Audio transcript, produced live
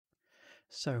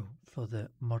So for the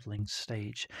modeling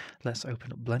stage, let's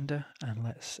open up Blender and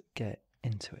let's get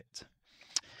into it.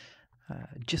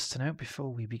 Just to note before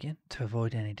we begin, to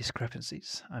avoid any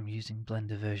discrepancies, I'm using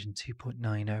Blender version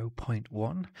 2.90.1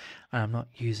 and I'm not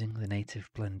using the native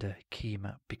Blender key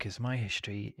map because my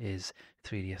history is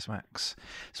 3ds Max.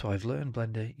 So I've learned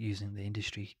Blender using the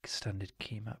industry standard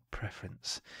key map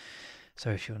preference. So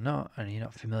if you're not and you're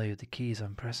not familiar with the keys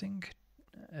I'm pressing,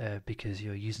 because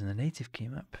you're using the native key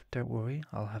map, don't worry,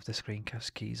 I'll have the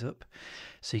screencast keys up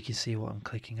so you can see what I'm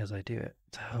clicking as I do it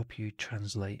to help you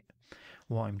translate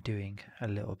what I'm doing a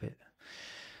little bit.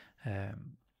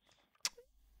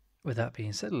 With that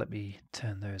being said, let me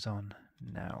turn those on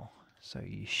now so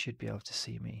you should be able to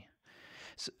see me.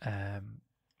 So,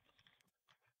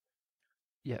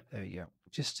 yeah, there you go.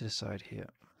 Just to the side here,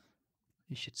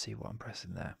 you should see what I'm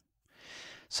pressing there.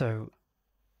 So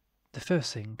the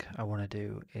first thing I want to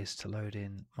do is to load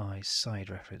in my side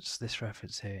reference, this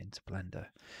reference here, into Blender.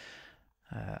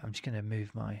 I'm just going to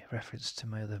move my reference to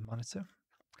my other monitor.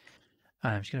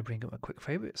 And I'm just going to bring up my quick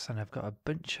favorites, and I've got a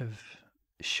bunch of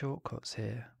shortcuts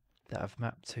here that I've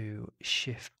mapped to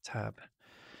Shift Tab.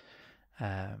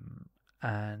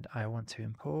 And I want to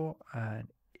import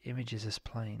images as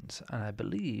planes, and I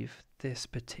believe this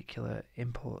particular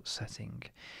import setting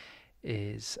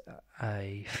is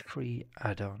a free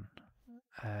add-on.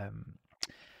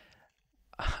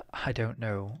 I don't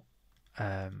know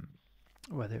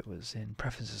whether it was in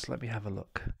preferences. Let me have a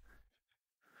look.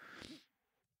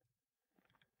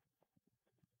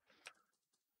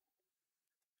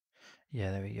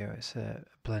 Yeah, there we go. It's a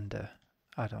Blender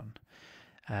add-on.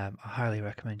 I highly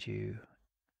recommend you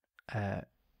turn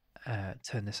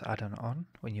this add-on on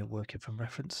when you're working from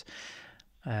reference,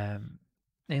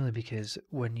 mainly because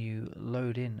when you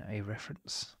load in a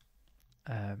reference,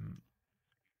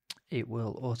 it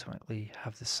will automatically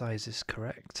have the sizes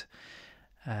correct,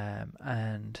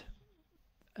 and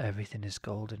everything is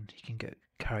golden. You can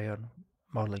carry on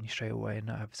modeling straight away and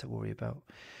not have to worry about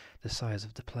the size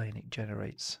of the plane it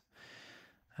generates.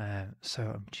 So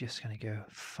I'm just going to go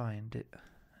find it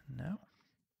now.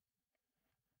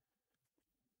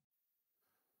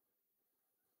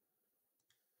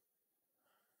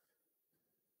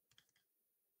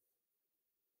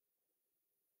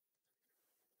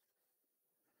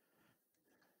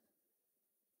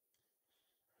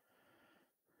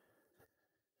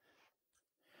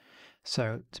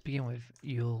 So to begin with,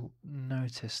 you'll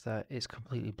notice that it's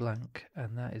completely blank,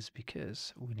 and that is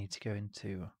because we need to go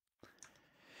into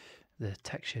the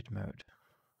textured mode,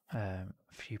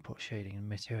 viewport shading and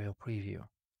material preview,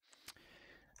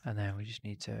 and then we just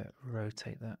need to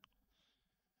rotate that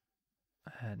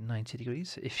 90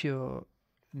 degrees. If you're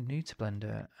new to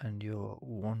Blender and you're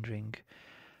wondering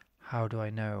how do I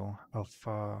know how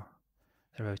far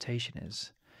the rotation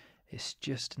is, it's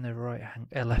just in the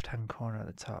left hand corner at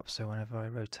the top. So whenever I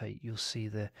rotate, you'll see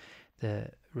the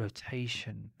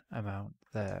rotation amount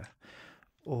there,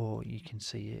 or you can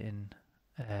see it in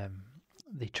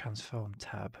the transform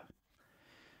tab.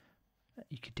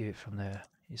 You could do it from there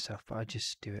yourself, but I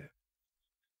just do it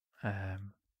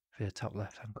for the top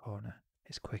left hand corner.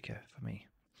 It's quicker for me.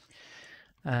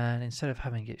 And instead of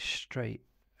having it straight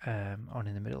on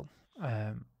in the middle,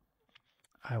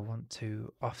 I want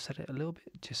to offset it a little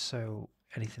bit just so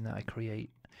anything that I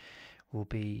create will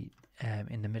be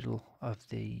in the middle of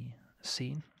the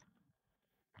scene.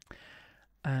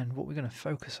 And what we're going to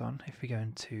focus on, if we go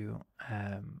into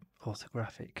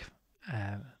orthographic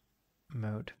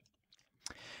mode,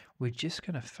 we're just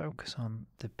going to focus on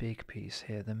the big piece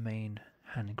here, the main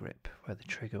hand grip, where the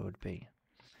trigger would be.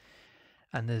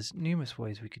 And there's numerous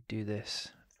ways we could do this,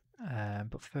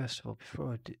 but first of all,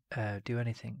 before I do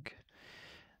anything,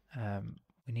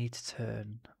 we need to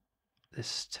turn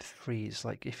this to freeze.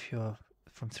 Like if you're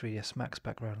from 3ds Max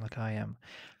background like I am,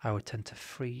 I would tend to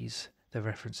freeze the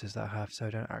references that I have so I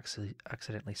don't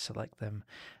accidentally select them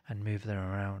and move them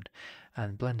around.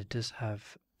 And Blender does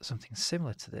have something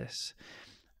similar to this,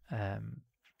 and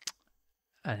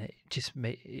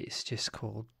it's just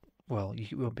called, well,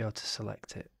 you won't be able to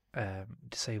select it,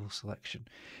 disable selection,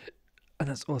 and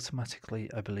that's automatically,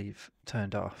 I believe,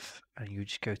 turned off, and you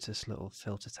just go to this little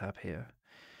filter tab here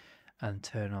and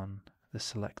turn on the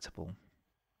selectable,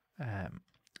 and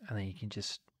then you can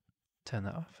just turn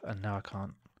that off, and now I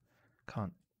can't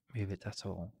move it at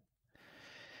all.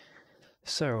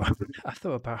 So I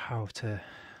thought about how to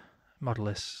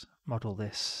model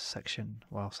this section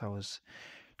whilst I was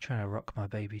trying to rock my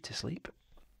baby to sleep,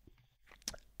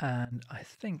 and I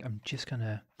think I'm just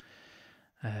gonna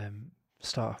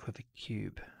start off with a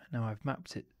cube. Now I've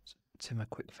mapped it to my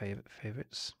quick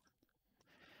favorites,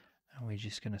 and we're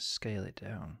just going to scale it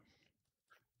down.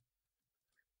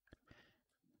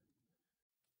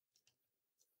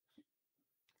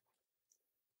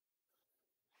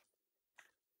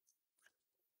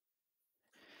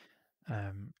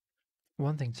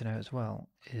 One thing to note as well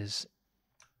is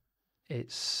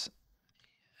it's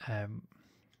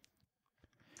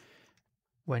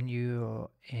when you're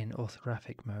in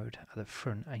orthographic mode at the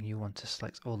front and you want to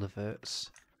select all the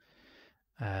verts,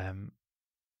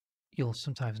 you'll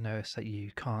sometimes notice that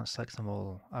you can't select them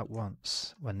all at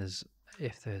once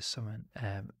if there's someone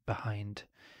behind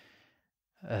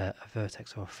a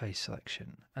vertex or a face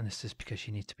selection, and this is because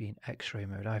you need to be in X-ray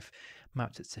mode. I've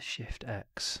mapped it to Shift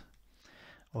X,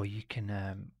 or you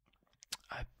can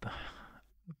I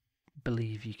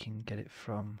believe you can get it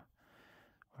from,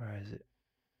 where is it?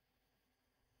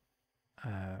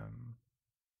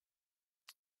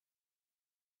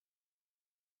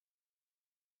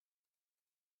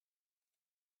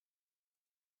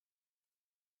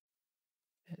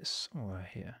 It's somewhere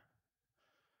here.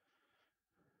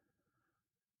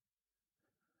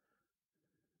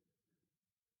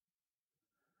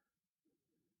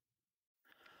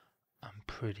 I'm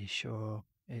pretty sure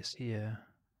it's here.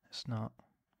 It's not.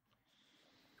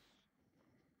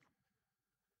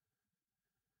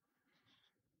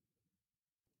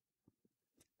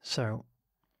 So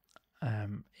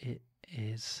it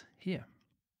is here.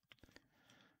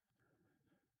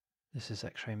 This is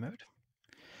X-ray mode,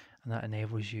 and that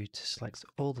enables you to select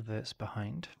all the verts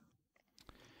behind.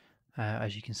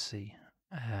 As you can see,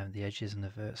 the edges and the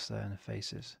verts there and the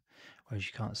faces, whereas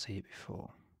you can't see it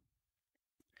before.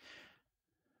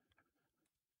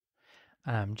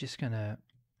 And I'm just going to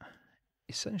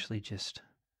essentially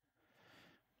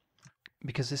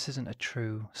because this isn't a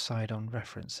true side-on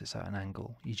reference, it's at an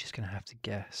angle, you're just going to have to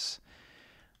guess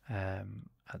at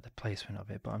the placement of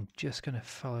it, but I'm just going to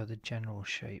follow the general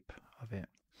shape of it.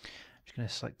 I'm just going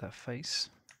to select that face,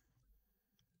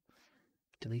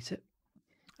 delete it,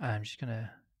 and I'm just going to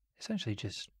essentially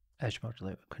just edge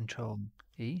modulate with Control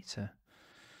E to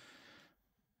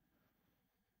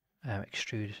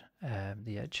extrude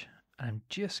the edge, and I'm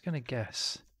just going to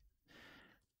guess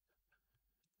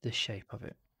the shape of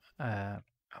it.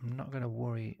 I'm not going to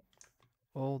worry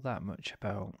all that much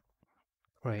about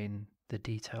creating the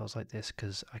details like this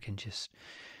because I can just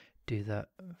do that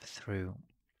through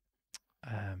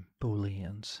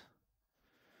booleans.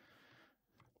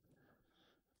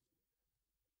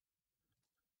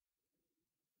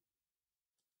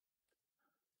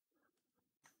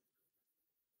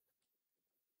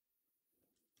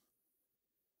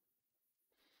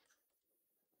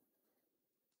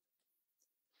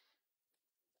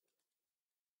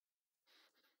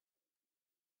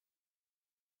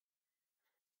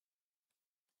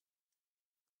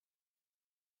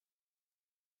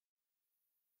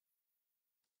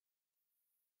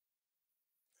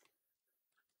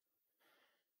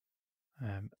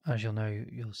 As you'll know,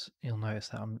 you'll notice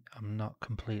that I'm not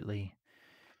completely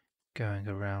going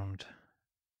around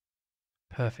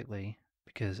perfectly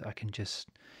because I can just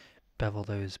bevel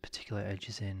those particular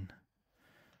edges in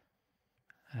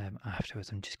afterwards.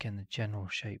 I'm just getting the general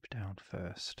shape down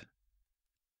first.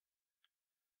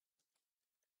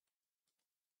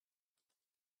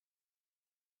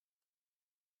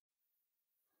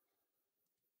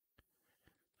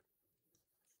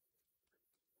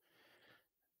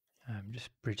 I'm just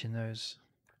bridging those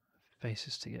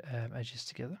faces to get edges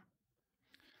together.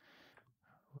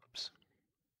 Whoops.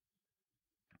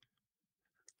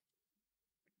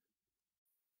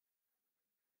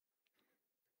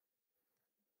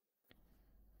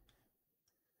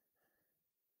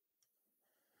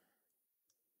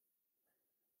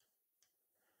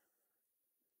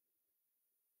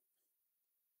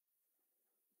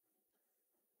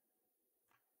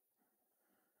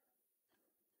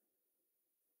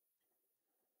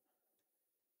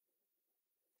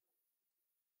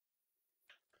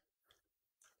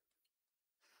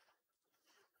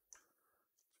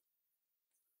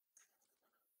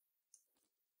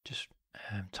 Just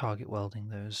target welding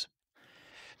those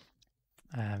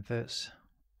verts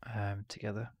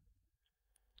together.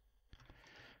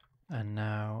 And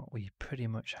now we pretty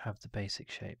much have the basic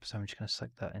shape. So I'm just going to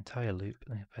select that entire loop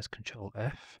and press Control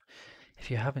F. If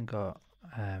you haven't got,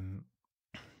 where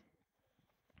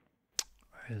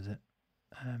is it?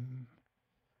 I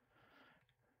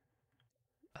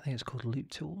think it's called Loop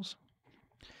Tools.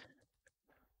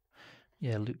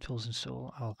 Yeah, Loop Tools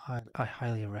install. I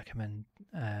highly recommend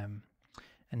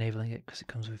enabling it because it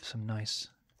comes with some nice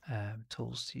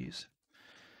tools to use.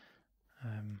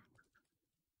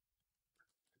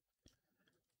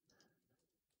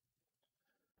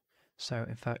 So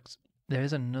in fact, there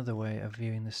is another way of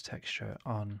viewing this texture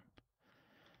on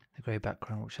the grey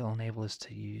background, which will enable us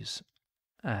to use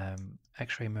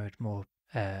X-ray mode more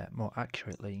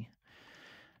accurately.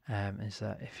 Is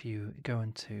that if you go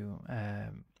into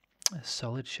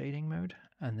solid shading mode,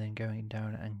 and then going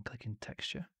down and clicking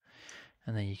texture,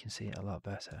 and then you can see it a lot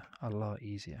better, a lot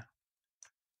easier.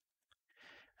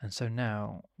 And so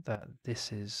now that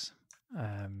this is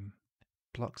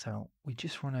blocked out, we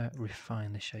just want to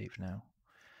refine the shape now.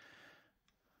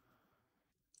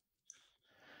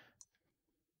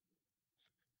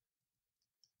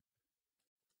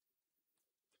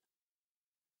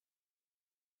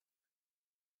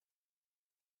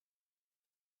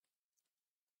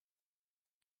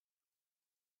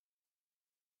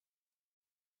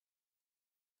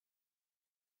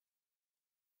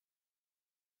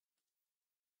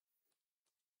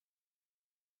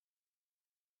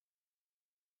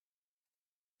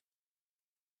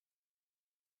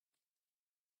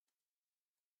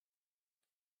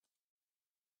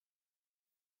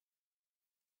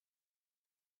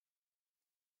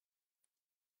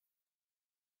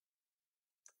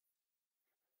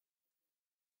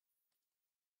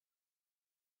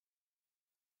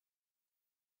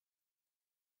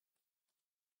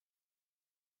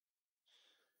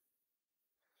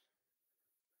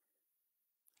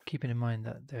 Keeping in mind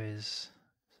that there is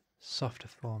softer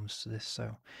forms to this,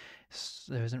 so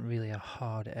there isn't really a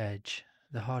hard edge.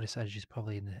 The hardest edge is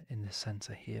probably in the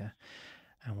center here,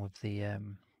 and with the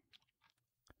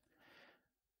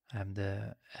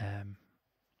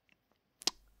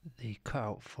the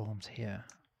cutout forms here,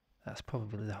 that's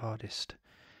probably the hardest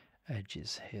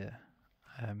edges here.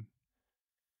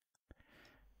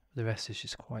 The rest is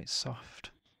just quite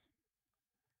soft.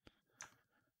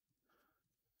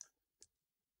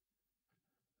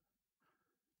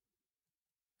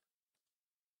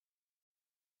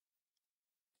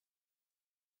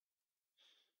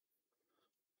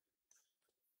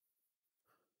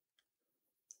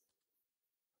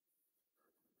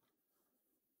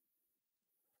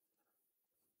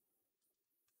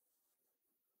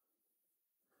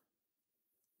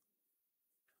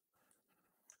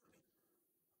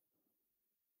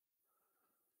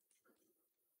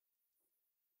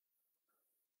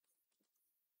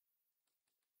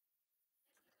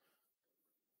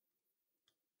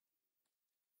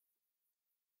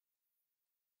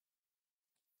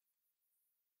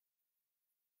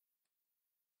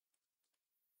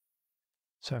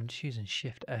 So I'm just using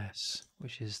Shift S,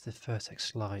 which is the vertex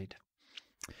slide,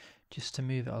 just to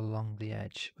move it along the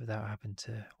edge without having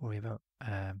to worry about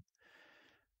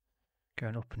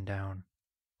going up and down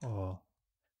or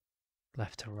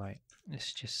left to right.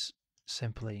 It's just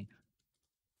simply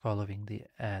following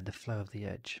the flow of the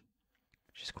edge,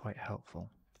 which is quite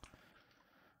helpful.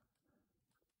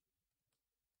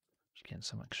 Just getting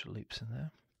some extra loops in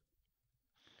there.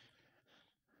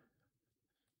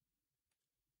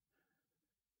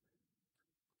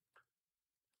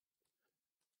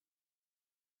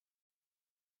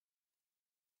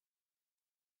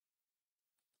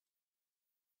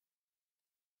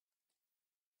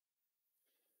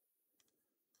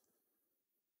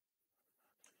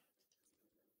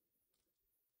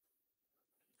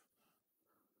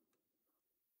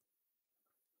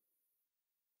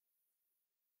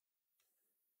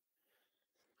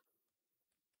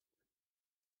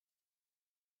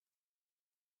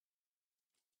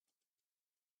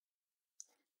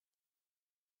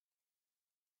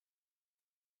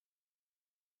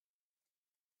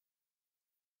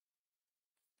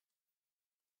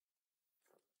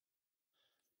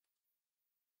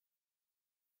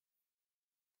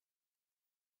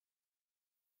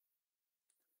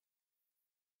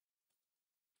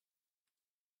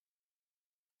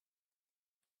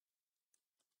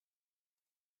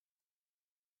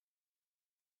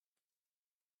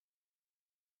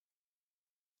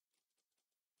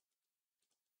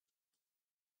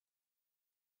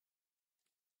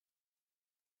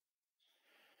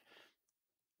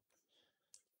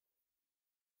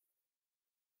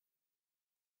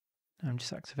 I'm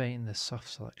just activating the soft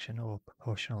selection or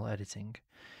proportional editing,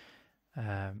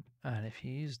 and if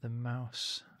you use the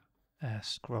mouse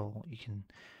scroll, you can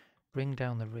bring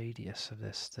down the radius of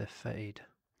this, the fade,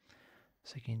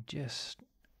 so you can just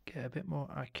get a bit more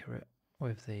accurate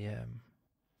with the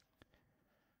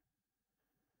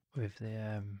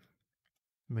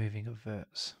moving of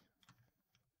verts.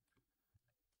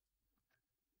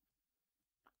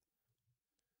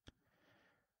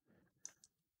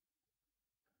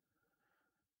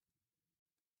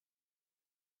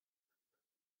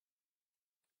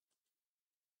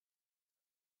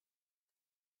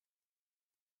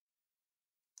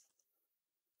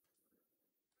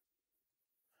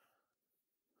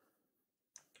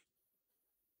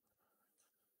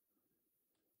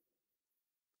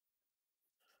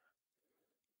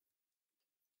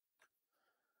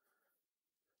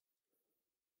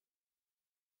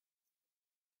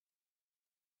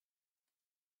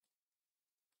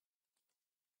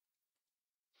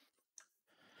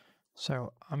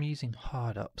 So I'm using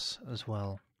hard ups as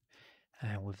well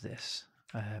with this.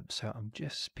 So I'm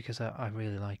just, because I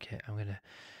really like it, I'm going to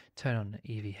turn on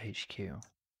EVHQ.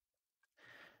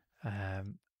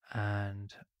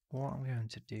 And what I'm going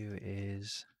to do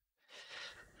is,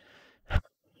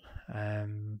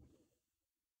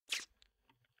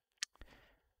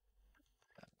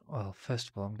 well, first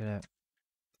of all, I'm going to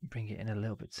bring it in a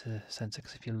little bit to the center,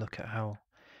 because if you look at how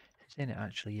thin it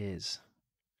actually is,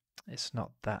 it's not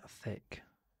that thick.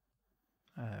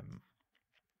 That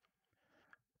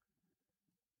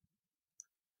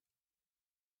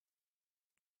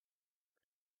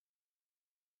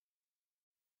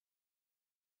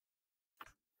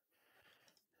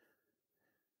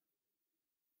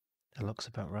looks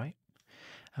about right.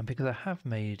 And because I have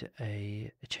made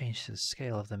a change to the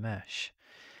scale of the mesh,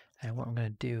 and what I'm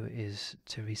going to do is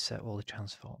to reset all the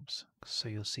transforms. So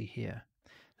you'll see here,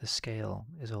 the scale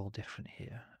is all different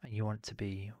here, and you want it to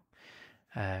be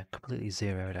completely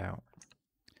zeroed out.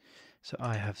 So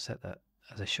I have set that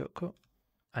as a shortcut,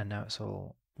 and now it's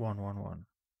all 1, 1, 1.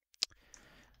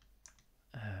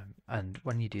 And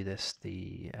when you do this,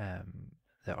 the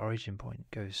origin point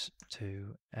goes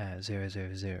to 0,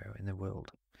 0, 0 in the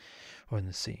world or in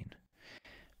the scene.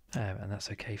 And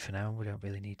that's okay for now. We don't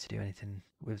really need to do anything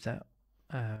with that.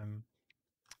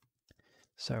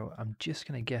 So I'm just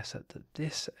going to guess that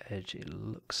this edge, it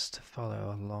looks to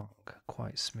follow along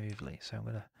quite smoothly. So I'm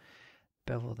going to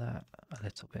bevel that a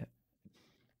little bit.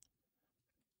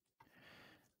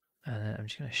 And then I'm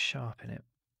just going to sharpen it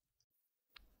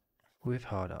with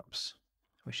hard ups,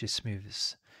 which just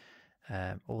smooths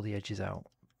all the edges out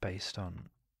based on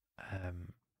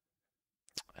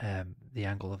the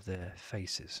angle of the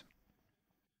faces.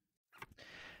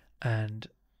 And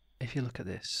if you look at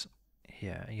this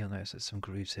here, you'll notice there's some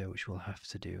grooves here which we'll have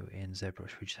to do in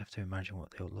Zbrush. We just have to imagine what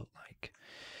they'll look like.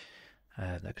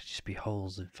 That could just be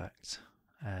holes, in fact,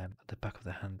 at the back of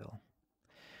the handle.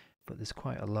 But there's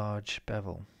quite a large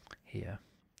bevel here.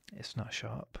 It's not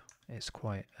sharp. It's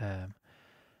quite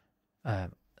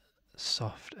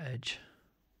soft edge.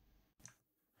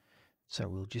 So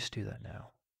we'll just do that now.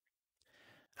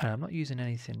 And I'm not using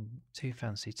anything too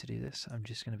fancy to do this. I'm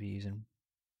just going to be using,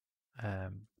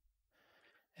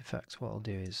 in fact, what I'll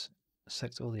do is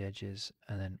select all the edges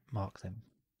and then mark them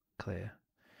clear.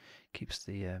 Keeps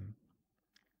the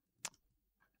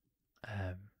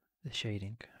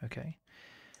shading, okay?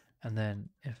 And then,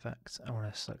 in fact, I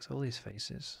want to select all these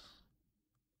faces.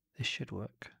 This should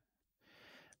work.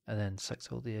 And then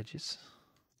select all the edges.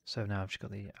 So now I've just got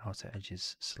the outer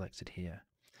edges selected here.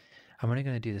 I'm only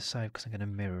going to do the side because I'm going to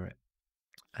mirror it.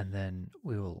 And then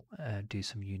we will do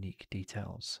some unique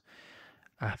details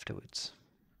afterwards.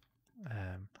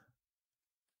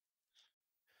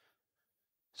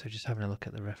 So just having a look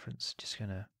at the reference, just going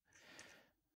to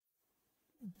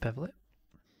bevel it.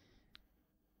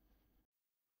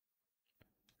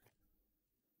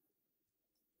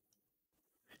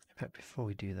 In fact, before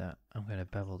we do that, I'm going to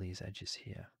bevel these edges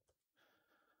here.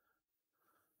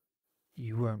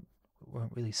 You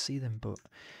won't really see them, but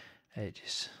it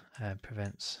just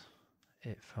prevents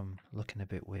it from looking a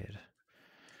bit weird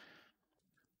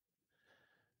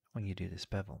when you do this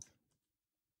bevel.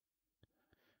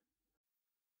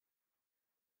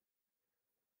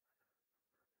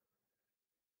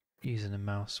 Using the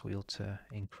mouse wheel to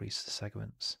increase the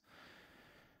segments.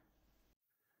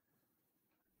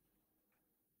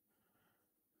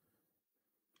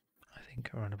 I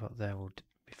think around about there will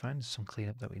be fine. There's some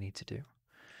cleanup that we need to do.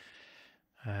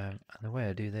 And the way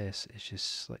I do this is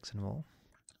just selecting them all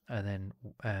and then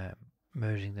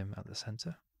merging them at the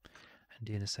center and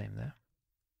doing the same there.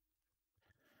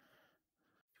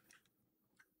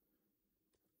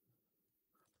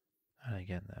 And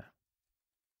again there.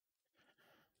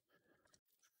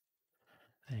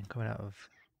 And coming out of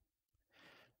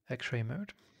X-ray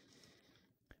mode,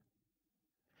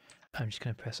 I'm just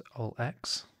going to press Alt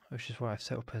X, which is what I've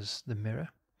set up as the mirror.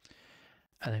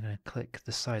 And I'm going to click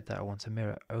the side that I want to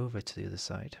mirror over to the other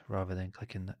side rather than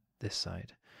clicking this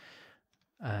side.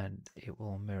 And it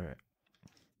will mirror it.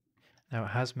 Now it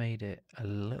has made it a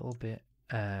little bit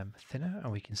thinner,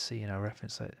 and we can see in our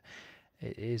reference that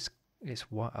it's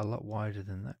a lot wider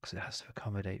than that because it has to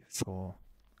accommodate for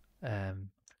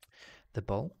the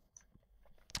bolt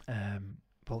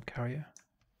carrier.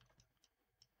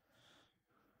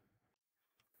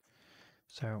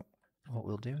 So what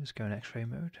we'll do is go in X-ray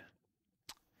mode,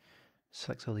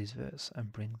 select all these verts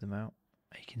and bring them out.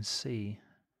 You can see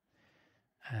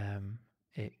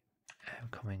it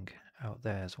coming out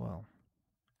there as well.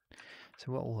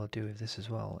 So what we'll do with this as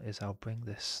well is I'll bring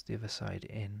the other side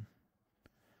in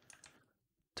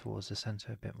towards the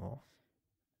center a bit more.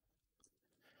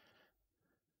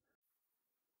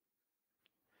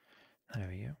 There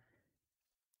we go.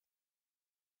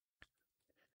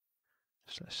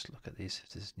 So let's look at these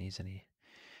if this needs any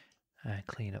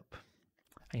cleanup.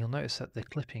 And you'll notice that the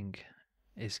clipping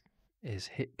is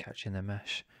hit catching the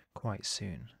mesh quite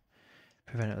soon,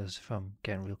 preventing us from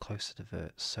getting real close to the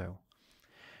verts. So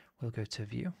we'll go to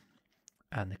view,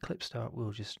 and the clip start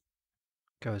will just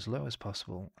go as low as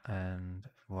possible, and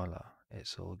voila,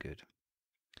 it's all good.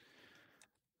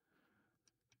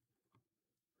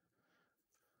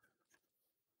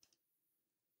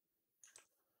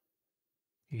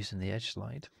 Using the edge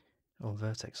slide or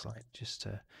vertex slide just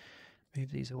to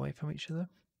move these away from each other.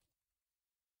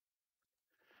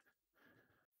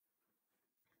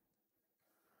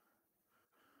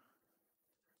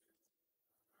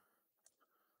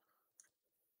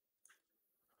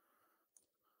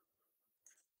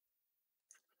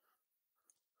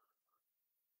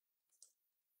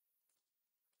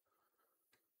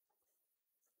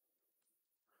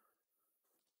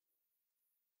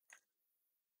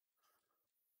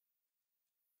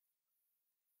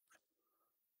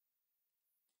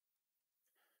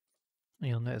 And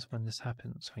you'll notice when this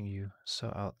happens, when you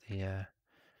sort out the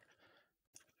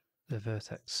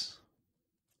vertex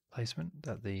placement,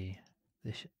 that the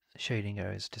shading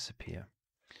areas disappear.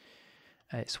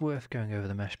 It's worth going over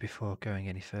the mesh before going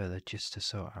any further, just to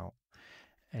sort out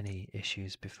any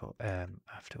issues before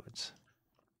afterwards,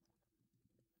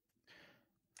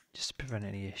 just to prevent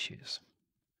any issues.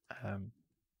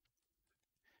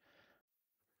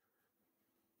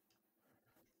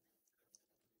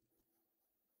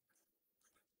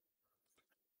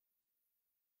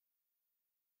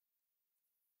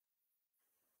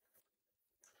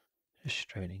 Just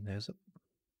straightening those up.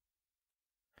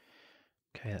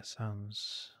 Okay, that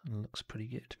sounds and looks pretty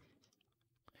good.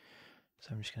 So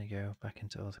I'm just going to go back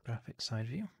into orthographic side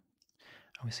view,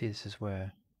 and we see this is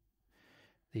where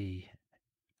the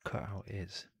cutout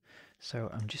is. So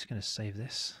I'm just going to save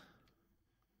this.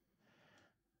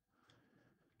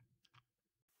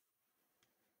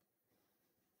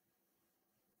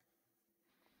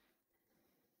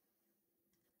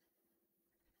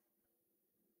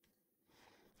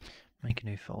 Make a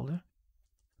new folder.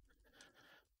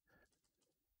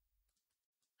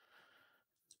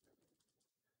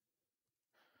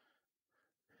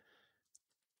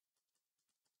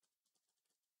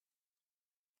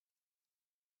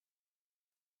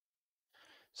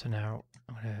 So now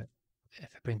I'm going to, if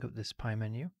I bring up this pie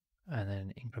menu and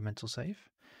then incremental save,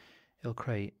 it'll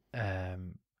create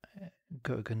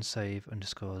gun save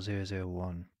underscore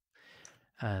 001,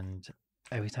 and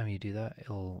every time you do that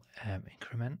it'll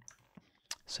increment,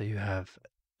 so you have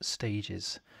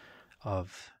stages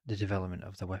of the development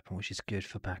of the weapon, which is good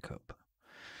for backup.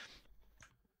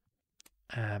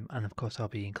 And of course I'll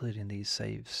be including these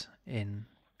saves in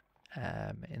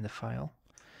the file,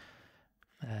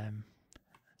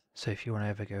 so if you want to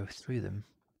ever go through them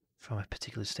from a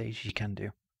particular stage, you can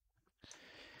do.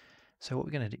 So what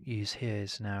we're going to use here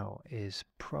is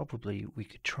probably we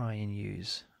could try and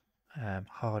use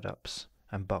hard ups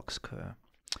and box cutter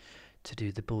to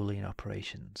do the Boolean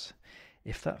operations.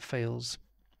 If that fails,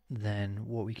 then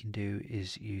what we can do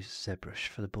is use Zbrush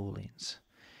for the Booleans.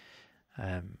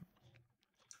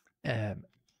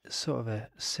 Sort of a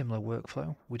similar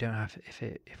workflow. We don't have,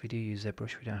 if we do use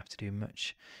Zbrush, we don't have to do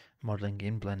much modeling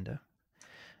in Blender,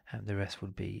 and the rest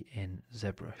would be in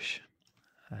Zbrush.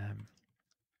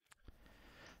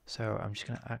 So I'm just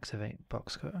going to activate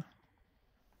box cutter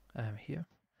here.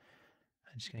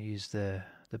 I'm just going to use the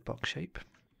box shape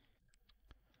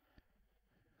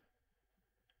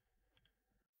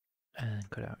and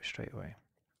cut it out straight away.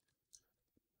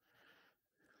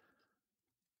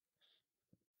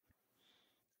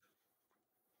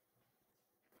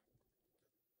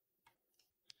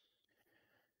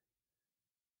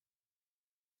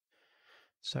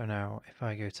 So now if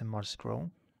I go to mod scroll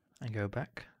and go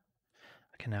back,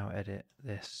 I can now edit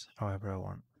this however I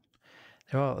want.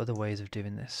 There are other ways of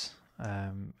doing this.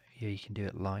 Yeah, you can do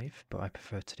it live, but I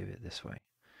prefer to do it this way.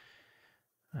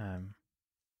 I'm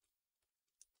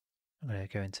going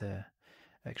to go into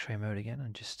X-ray mode again,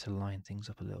 and just to line things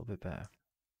up a little bit better.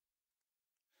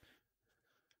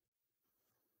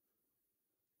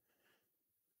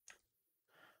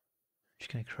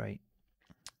 Just going to create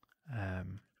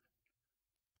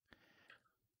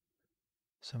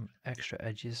some extra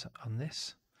edges on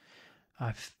this.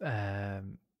 I've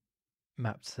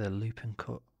mapped the loop and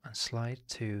cut and slide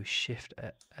to Shift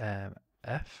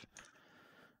F.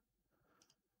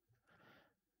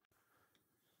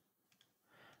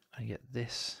 I get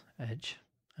this edge,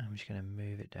 and I'm just going to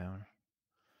move it down.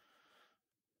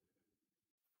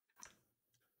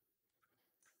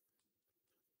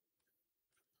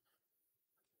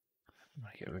 I'm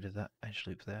going to get rid of that edge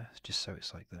loop there, just so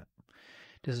it's like that.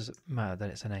 It doesn't matter that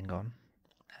it's an Engon.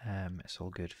 It's all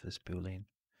good for this boolean.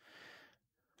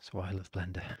 That's why I love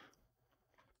Blender.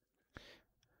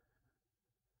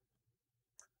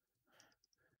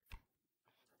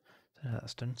 So now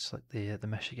that's done, select the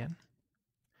mesh again.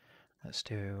 Let's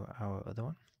do our other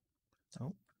one.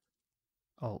 Oh,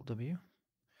 Alt W.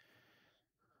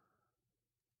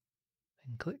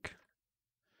 Then click.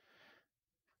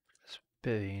 There's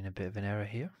been a bit of an error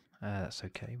here. That's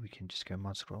okay, we can just go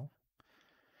mod scroll.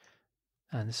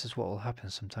 And this is what will happen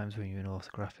sometimes when you're in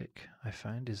orthographic, I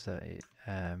find, is that it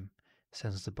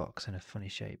sends the box in a funny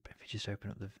shape. If you just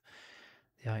open up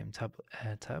the item tab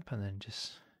and then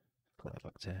just put that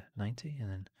back to 90 and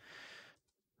then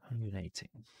 180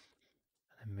 and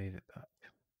then move it back.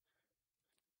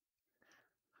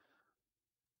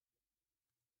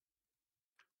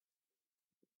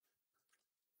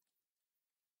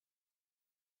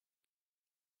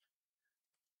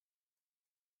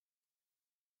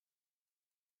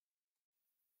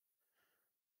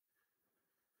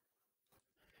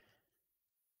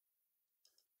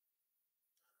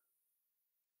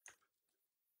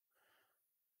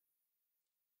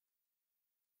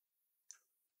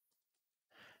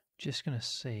 Just going to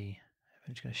see,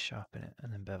 I'm just going to sharpen it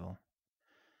and then bevel.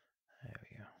 There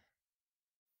we go.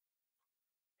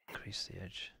 Increase the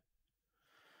edge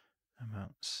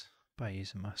amounts by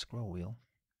using my scroll wheel.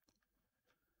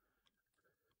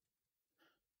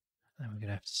 Then we're going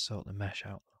to have to sort the mesh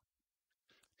out.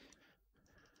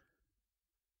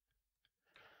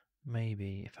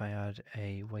 Maybe if I add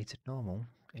a weighted normal,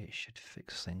 it should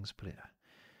fix things, but it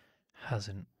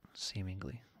hasn't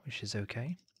seemingly, which is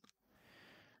okay.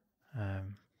 There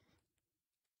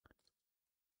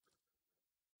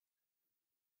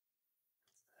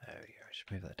we go,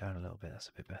 just move that down a little bit, that's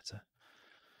a bit better.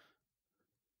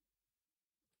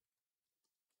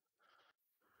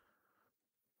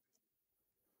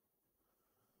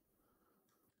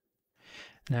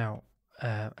 Now,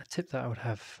 a tip that I would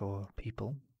have for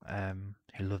people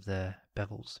who love their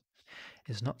bevels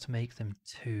is not to make them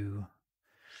too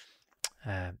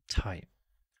tight.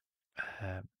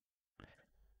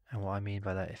 And what I mean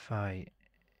by that, if I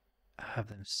have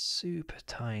them super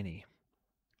tiny,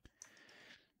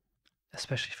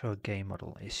 especially for a game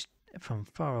model, it's from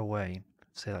far away,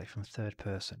 say like from third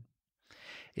person,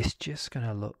 it's just going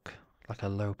to look like a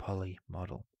low poly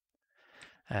model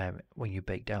when you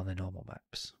bake down the normal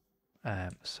maps.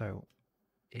 So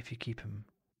if you keep them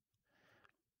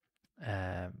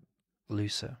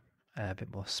looser, a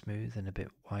bit more smooth and a bit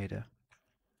wider,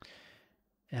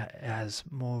 it has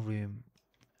more room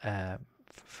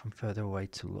from further away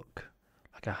to look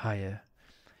like a higher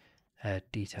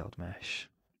detailed mesh.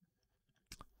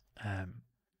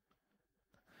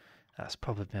 That's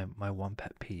probably my one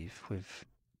pet peeve with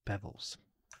bevels.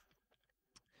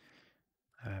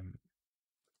 I'm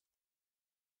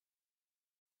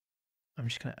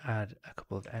just going to add a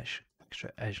couple of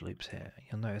extra edge loops here.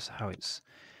 You'll notice how it's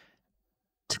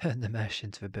turned the mesh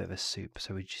into a bit of a soup.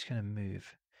 So we're just going to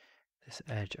move this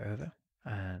edge over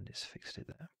and it's fixed it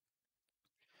there.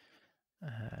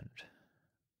 And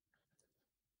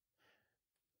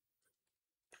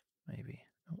maybe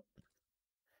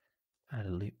add a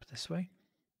loop this way.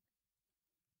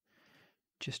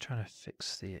 Just trying to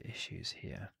fix the issues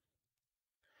here.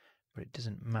 But it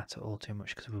doesn't matter all too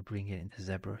much because we'll bring it into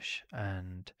Zbrush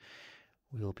and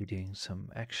we'll be doing some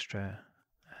extra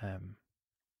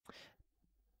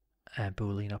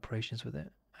Boolean operations with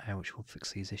it, which will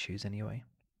fix these issues anyway.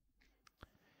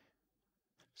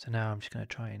 So now I'm just going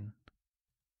to try and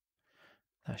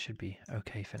that should be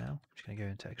okay for now. I'm just going to go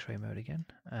into X-ray mode again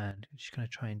and I'm just going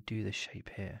to try and do the shape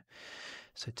here.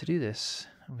 So to do this,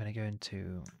 I'm going to go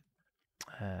into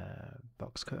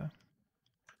box cutter.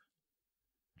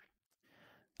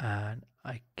 And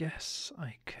I guess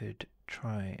I could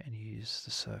try and use the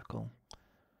circle.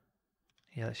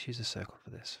 Yeah, let's use the circle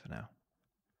for this for now.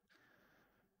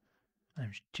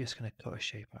 I'm just going to cut a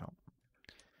shape out.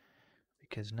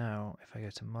 Because now, if I go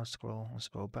to mod scroll and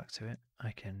scroll back to it, I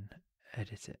can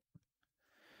edit it.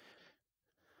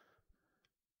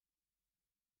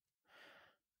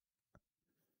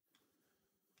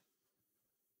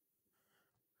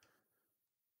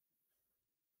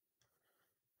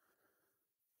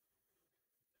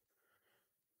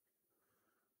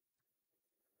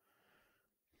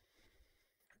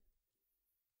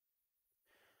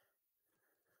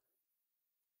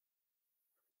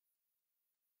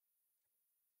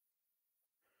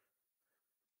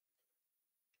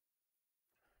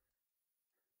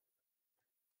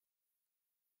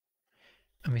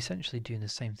 I'm essentially doing the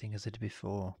same thing as I did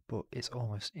before, but it's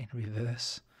almost in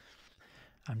reverse.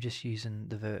 I'm just using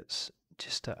the verts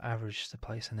just to average the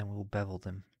place, and then we'll bevel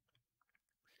them.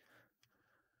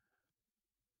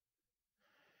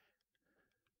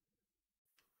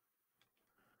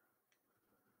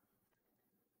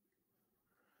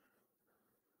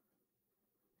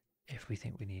 If we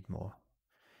think we need more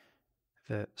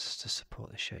verts to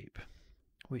support the shape,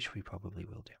 which we probably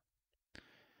will do.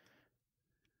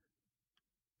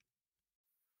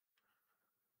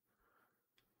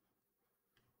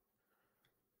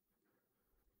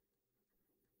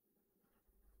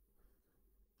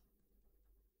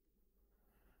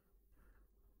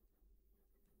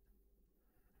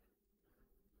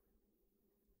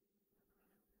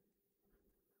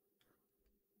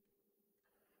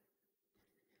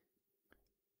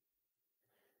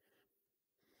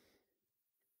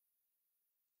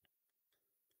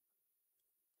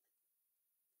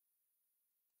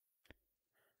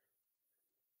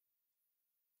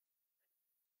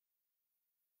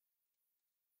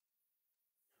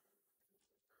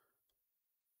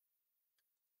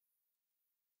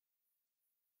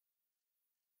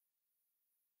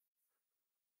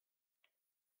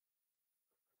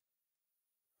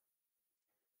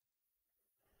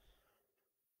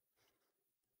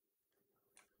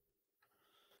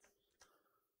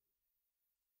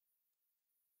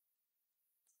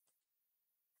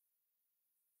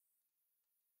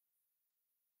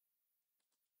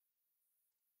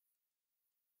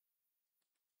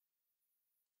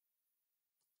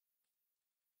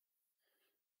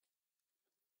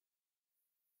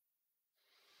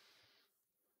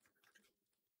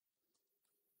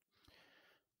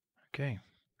 Okay,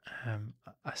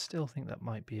 I still think that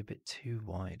might be a bit too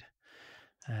wide.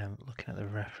 Looking at the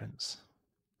reference,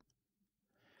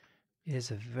 it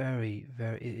is it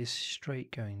is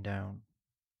straight going down,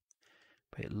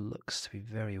 but it looks to be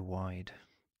very wide.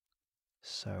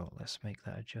 So let's make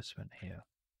that adjustment here.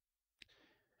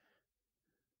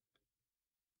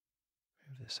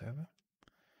 Move this over.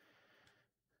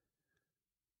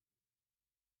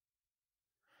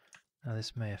 Now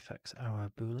this may affect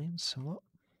our booleans somewhat.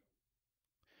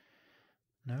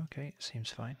 No, okay, it seems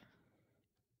fine.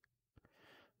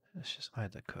 Let's just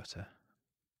hide the cutter.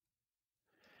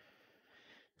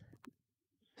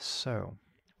 So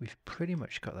we've pretty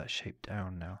much got that shape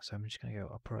down now. So I'm just going to go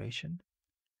operation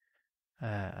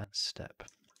and step.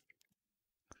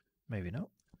 Maybe not.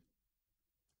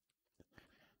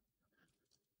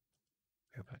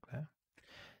 Go back there.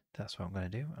 That's what I'm going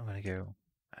to do. I'm going to go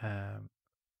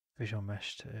visual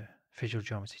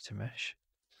geometry to mesh.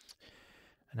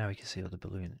 And now we can see all the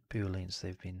booleans,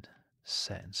 they've been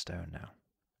set in stone now.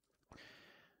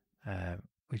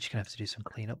 We're just going to have to do some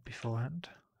cleanup beforehand,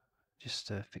 just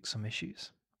to fix some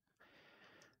issues.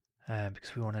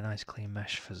 Because we want a nice clean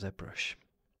mesh for Zbrush.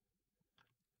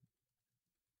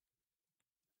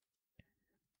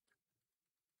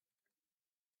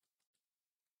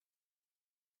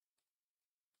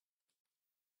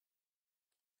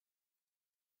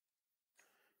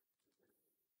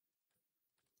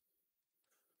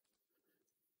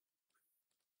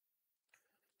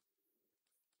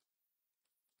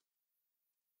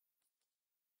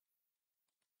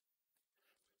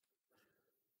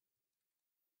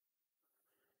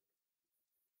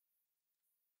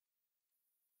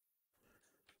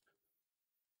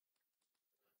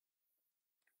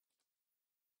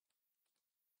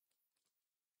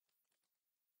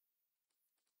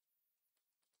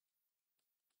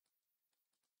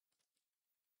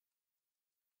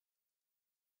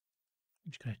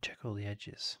 I'm just going to check all the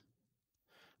edges,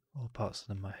 all parts of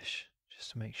the mesh,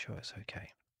 just to make sure it's okay.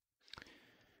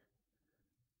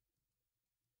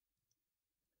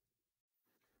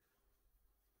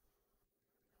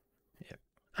 Yep.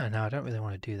 And now I don't really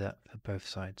want to do that for both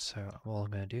sides, so all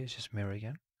I'm going to do is just mirror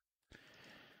again.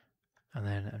 And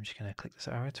then I'm just going to click this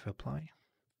arrow to apply.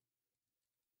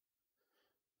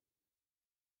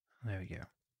 There we go.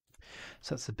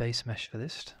 So that's the base mesh for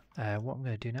this. What I'm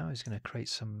going to do now is going to create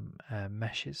some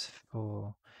meshes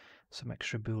for some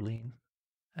extra boolean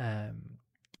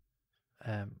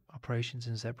operations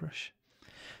in Zbrush.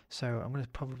 So I'm going to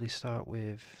probably start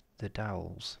with the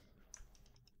dowels.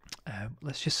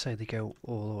 Let's just say they go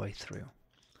all the way through.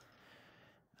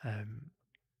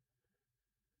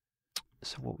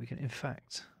 So what we can, in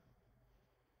fact,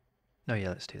 no, yeah,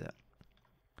 let's do that.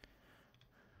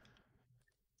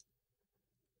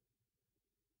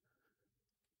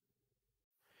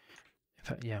 In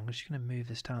fact, yeah, I'm just going to move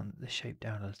this shape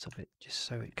down a little bit, just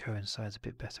so it coincides a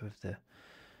bit better with the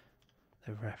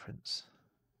reference.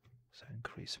 So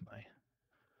increase my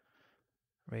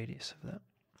radius of that,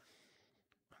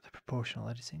 the proportional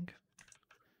editing.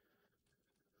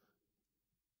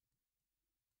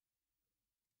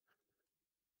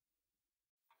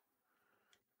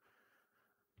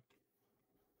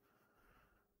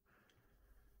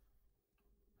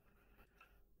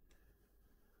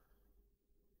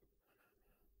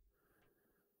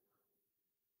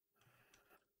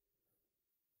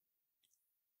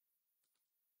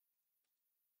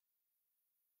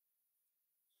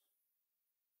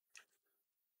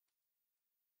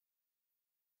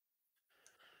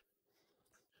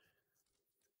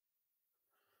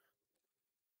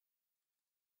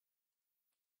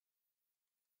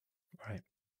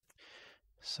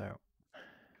 So you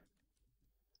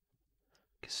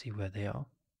can see where they are.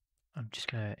 I'm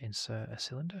just going to insert a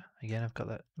cylinder. Again, I've got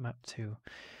that mapped to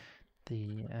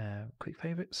the quick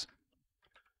favorites.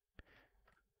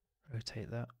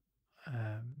 Rotate that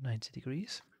 90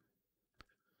 degrees.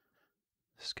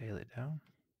 Scale it down.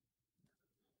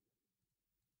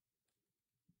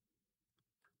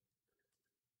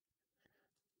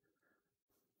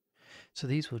 So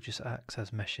these will just act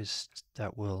as meshes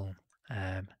that will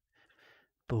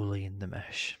boolean the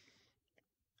mesh.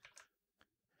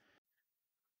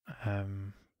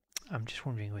 I'm just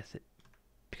wondering with it,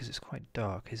 because it's quite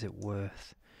dark, is it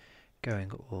worth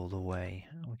going all the way?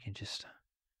 We can just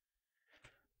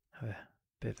have a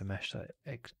bit of a mesh that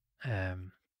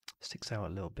sticks out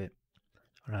a little bit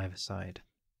on either side.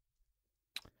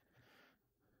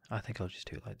 I think I'll just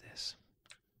do it like this.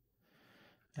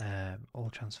 All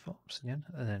transforms again,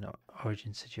 and then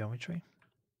origin to geometry,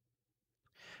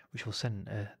 which will send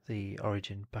the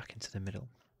origin back into the middle.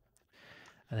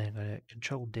 And then I'm going to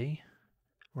Control D,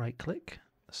 right click.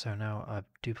 So now I've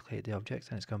duplicated the object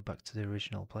and it's gone back to the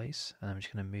original place, and I'm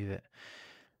just going to move it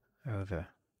over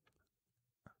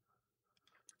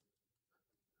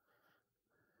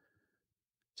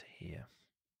to here.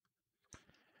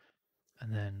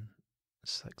 And then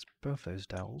select both those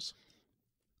dowels,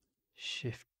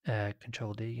 Shift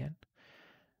Control D again,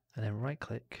 and then right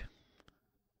click,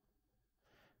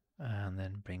 and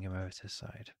then bring them over to the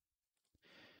side.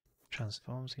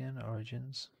 Transforms again,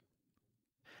 origins.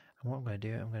 And what I'm going to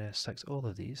do, I'm going to select all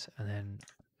of these and then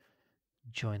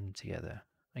join them together.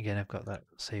 Again, I've got that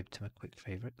saved to my quick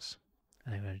favorites,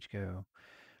 and I'm going to go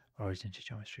origin to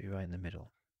geometry right in the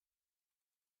middle.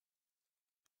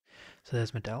 So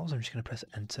there's my dowels. I'm just going to press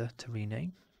enter to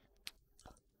rename.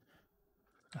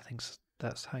 I think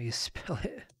that's how you spell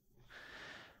it.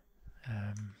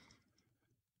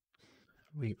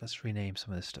 Let's rename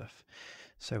some of this stuff.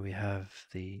 So we have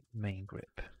the main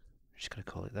grip. I'm just going to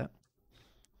call it that.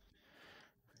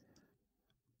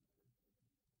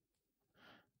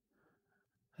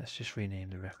 Let's just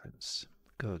rename the reference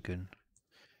Gurgen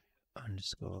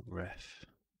underscore ref,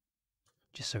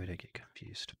 just so we don't get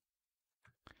confused.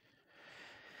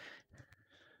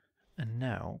 And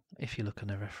now, if you look on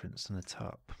the reference on the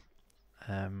top,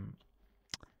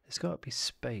 there's got to be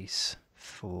space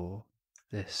for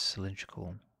this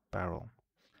cylindrical barrel.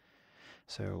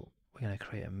 So we're going to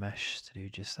create a mesh to do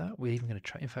just that. We're even going to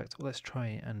try, in fact, let's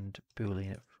try and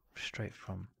boolean it straight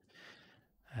from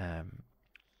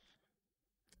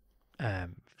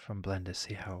Blender,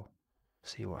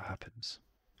 see what happens.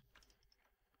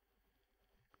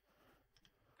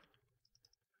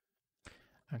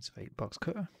 Activate box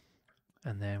cutter,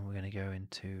 and then we're going to go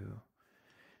into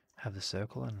have the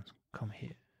circle and come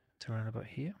here to around about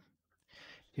here.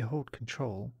 If you hold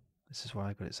Control, this is what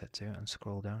I got it set to, and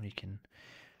scroll down, you can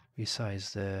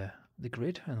resize the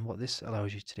grid. And what this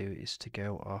allows you to do is to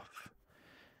go off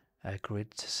a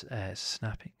grid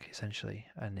snapping essentially,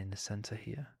 and in the center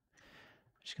here,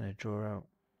 I'm just going to draw out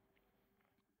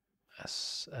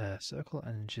a circle,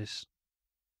 and just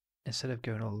instead of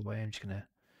going all the way, I'm going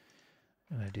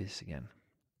to do this again.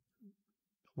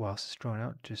 Whilst it's drawn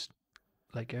out, just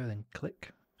let go, then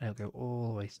click, and it'll go all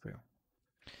the way through.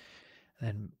 And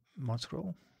then mod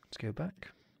scroll, let's go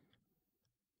back.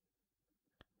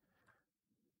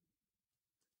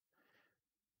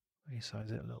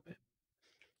 Resize it a little bit.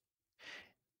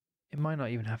 It might not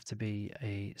even have to be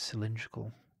a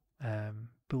cylindrical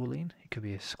boolean, it could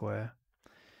be a square.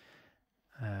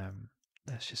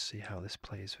 Let's just see how this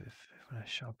plays with when I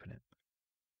sharpen it.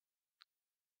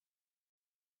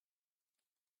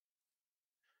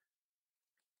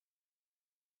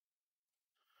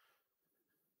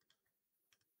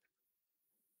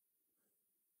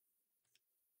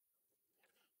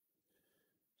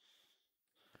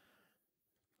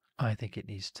 I think it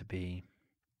needs to be,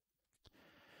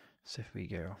 so if we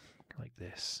go like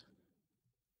this,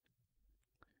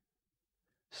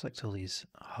 select all these,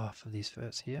 half of these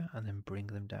verts here, and then bring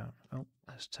them down. Oh,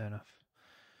 let's turn off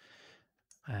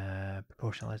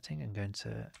proportional editing and go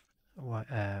into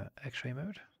X-ray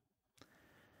mode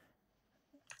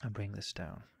and bring this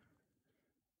down.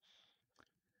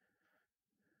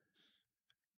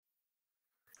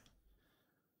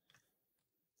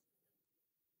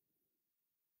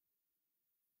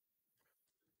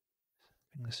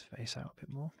 Bring this face out a bit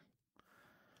more,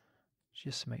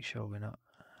 just to make sure we're not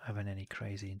having any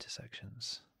crazy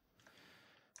intersections.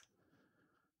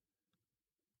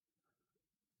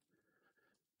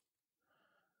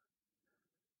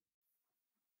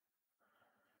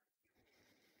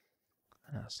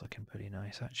 And that's looking pretty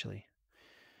nice actually.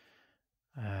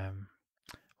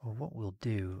 Well, what we'll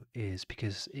do is,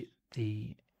 because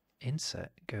the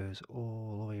inset goes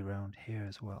all the way around here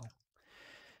as well,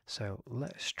 so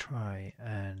let's try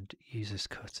and use this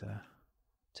cutter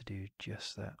to do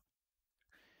just that,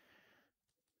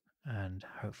 and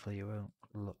hopefully it won't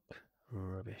look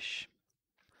rubbish.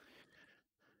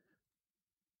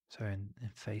 So in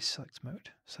face select mode,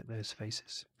 select those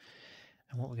faces,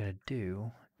 and what we're going to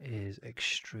do is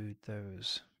extrude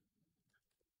those.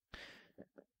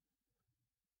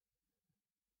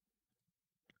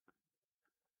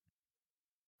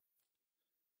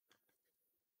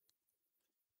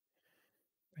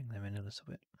 Bring them in a little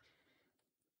bit.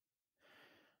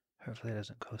 Hopefully it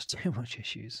doesn't cause too much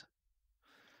issues.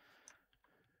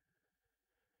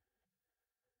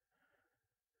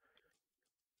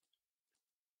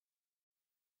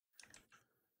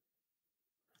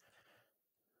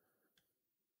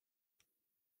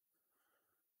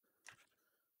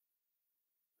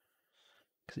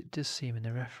 Because it does seem in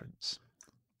the reference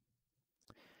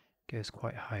goes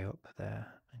quite high up there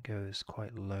and goes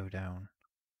quite low down.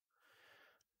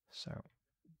 So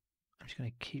I'm just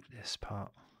going to keep this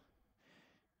part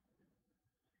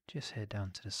just here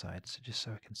down to the side, so just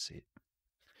so I can see it.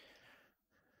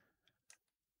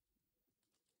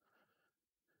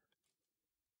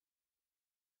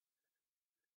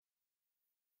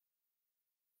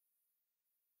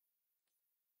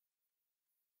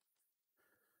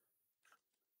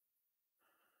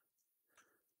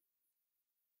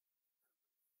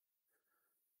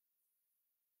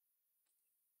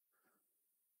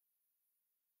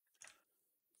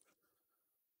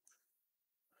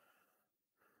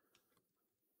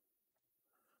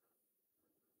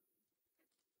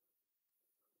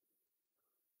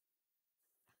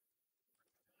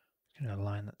 I'm going to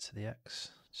align that to the X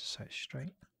just so it's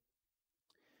straight.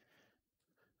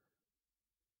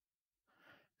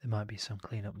 There might be some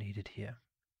cleanup needed here.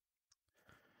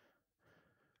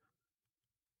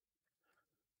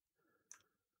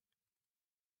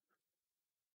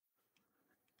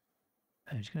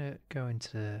 I'm just going to go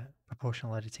into the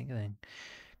proportional editing and then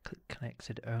click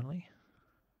connected only.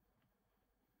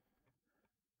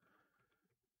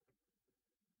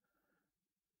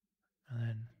 And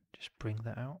then just bring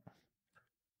that out.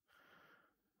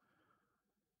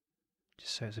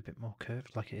 Just so it's a bit more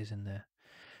curved like it is in the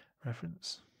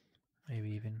reference. Maybe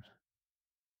even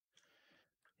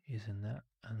using that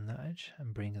and that edge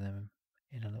and bring them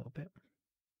in a little bit.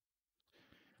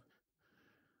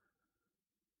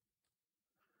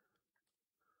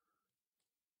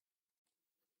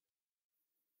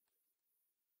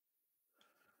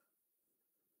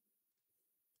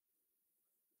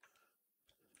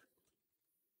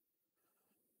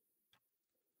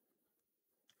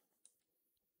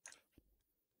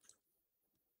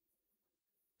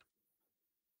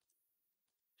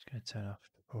 Just going to turn off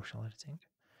proportional editing.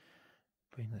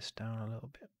 Bring this down a little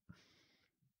bit.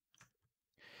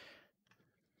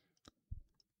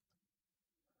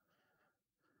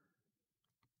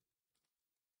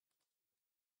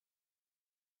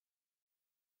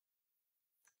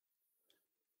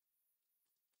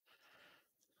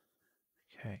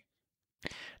 Okay.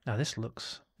 Now this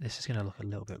is going to look a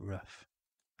little bit rough,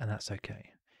 and that's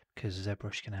okay because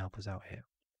Zbrush can help us out here.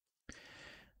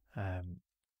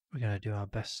 We're going to do our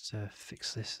best to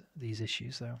fix these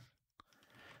issues though.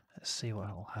 Let's see what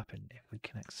will happen if we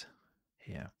connect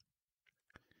here.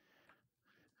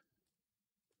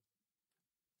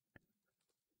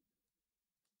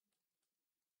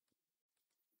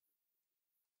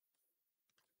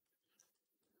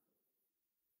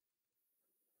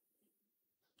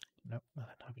 Nope,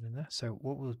 nothing happening there. So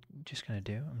what we're just going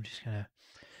to do, I'm just going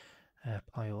to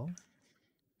apply all,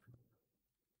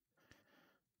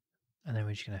 and then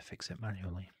we're just going to fix it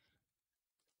manually.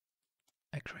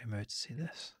 X-ray mode to see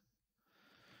this.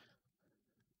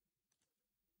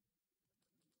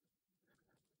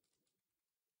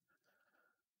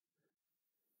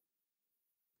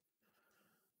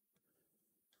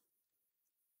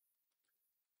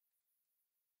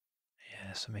 Yeah,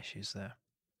 there's some issues there.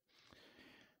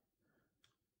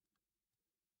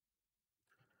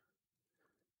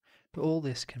 But all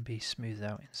this can be smoothed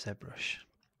out in Zbrush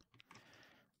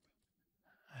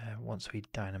once we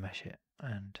dynamesh it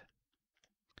and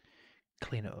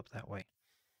clean it up that way.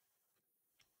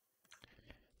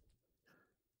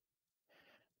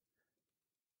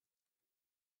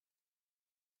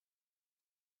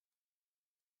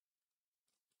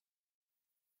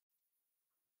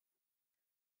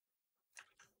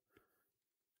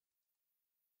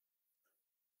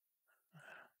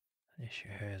 Issue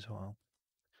here as well.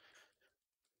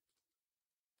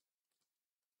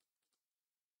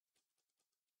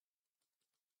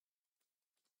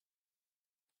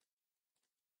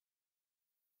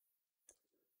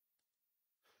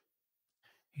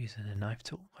 Using a knife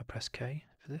tool, I press K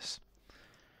for this.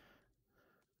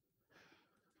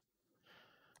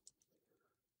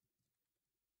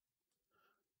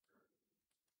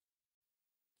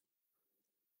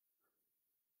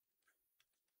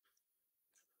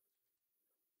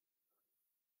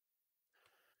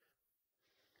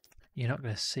 You're not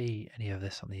going to see any of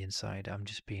this on the inside. I'm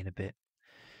just being a bit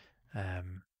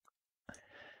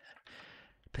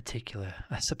particular,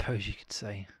 I suppose you could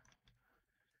say.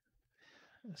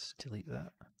 Let's delete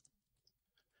that.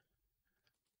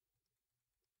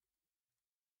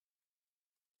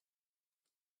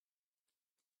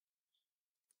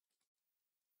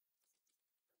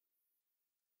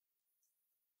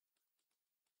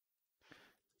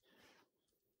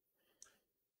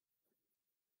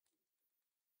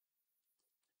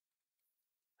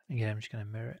 Again, I'm just going to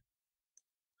mirror it.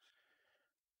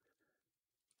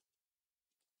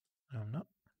 No, I'm not.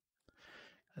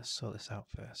 Let's sort this out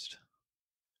first.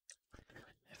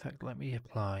 In fact, let me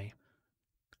apply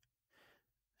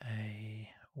a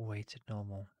weighted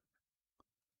normal.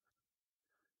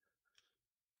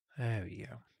 There we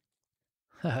go.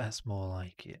 That's more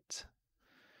like it.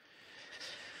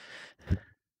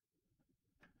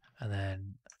 And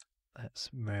then let's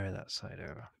mirror that side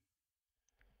over.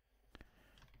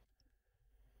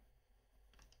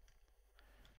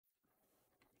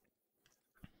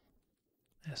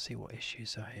 Let's see what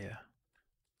issues are here.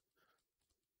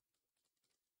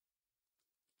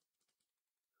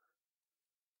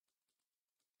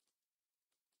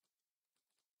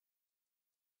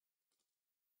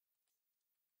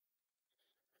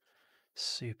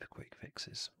 Super quick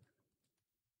fixes.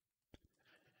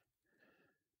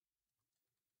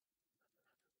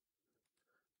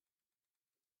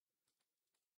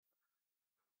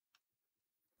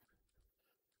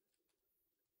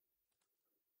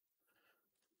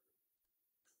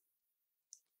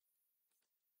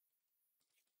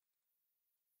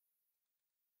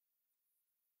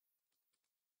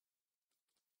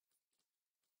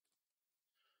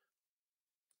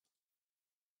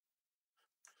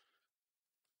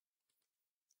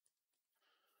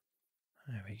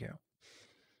 There we go.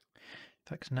 In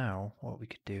fact, now what we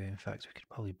could do, in fact, we could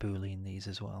probably boolean these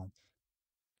as well.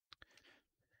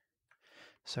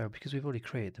 So because we've already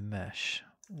created the mesh,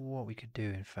 what we could do,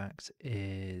 in fact,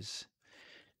 is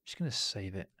I'm just going to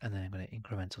save it, and then I'm going to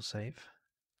incremental save.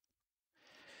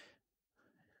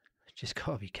 Just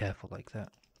gotta be careful like that.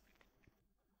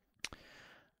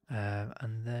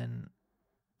 And then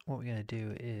what we're going to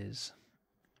do is,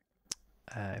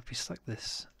 if we select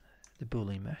this, the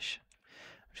boolean mesh,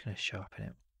 I'm just going to sharpen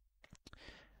it.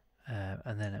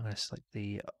 And then I'm going to select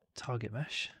the target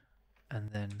mesh, and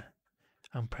then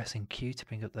I'm pressing Q to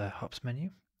bring up the hops menu,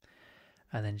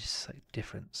 and then just select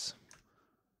difference.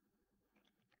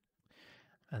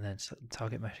 And then select the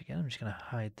target mesh again. I'm just going to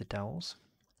hide the dowels,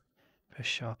 press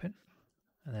sharpen,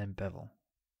 and then bevel.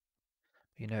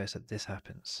 You notice that this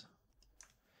happens,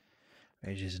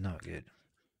 which is not good.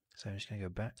 So I'm just going to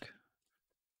go back,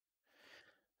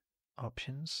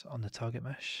 options on the target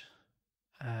mesh.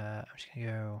 I'm just going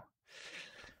to go,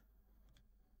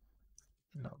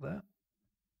 not that.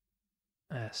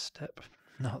 Step,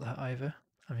 not that either.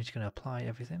 I'm just going to apply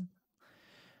everything.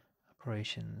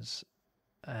 Operations,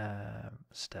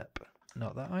 step,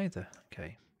 not that either.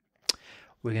 Okay,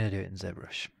 we're going to do it in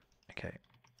Zbrush. Okay.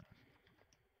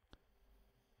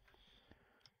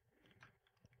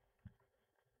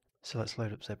 So let's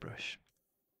load up Zbrush.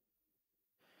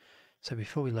 So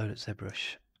before we load up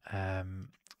Zbrush,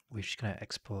 we're just going to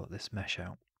export this mesh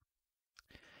out.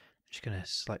 I'm just going to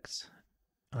select,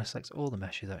 I'm going to select all the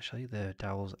meshes actually, the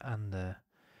dowels and the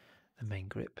main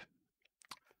grip.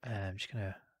 I'm just going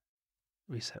to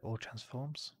reset all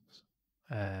transforms,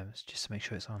 just to make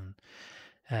sure it's on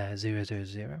 0, 0,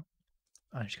 0.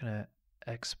 I'm just going to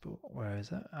export, where is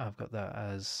that? I've got that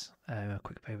as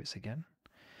quick favorites again,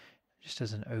 just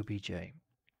as an OBJ.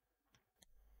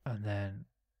 And then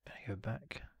I go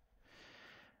back,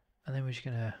 and then we're just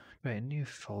going to create a new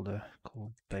folder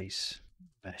called base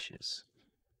meshes.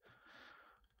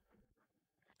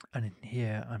 And in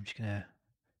here, I'm just going to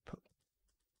put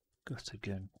gutter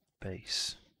gun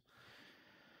base.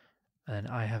 And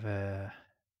I have a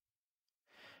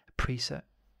preset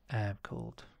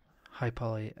called High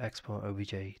Poly Export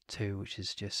OBJ2, which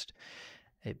is just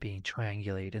it being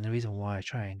triangulated. And the reason why I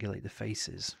triangulate the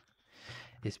faces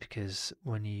is because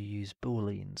when you use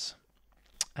booleans,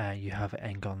 you have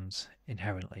n-gons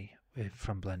inherently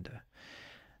from Blender.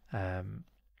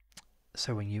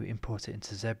 So when you import it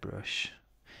into Zbrush,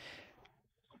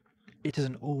 it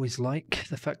doesn't always like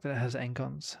the fact that it has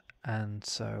n-gons, and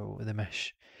so the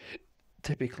mesh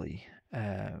typically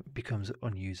becomes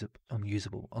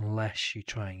unusable unless you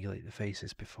triangulate the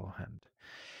faces beforehand.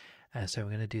 And so we're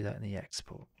going to do that in the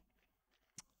export.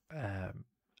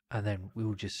 And then we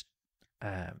will just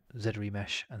Z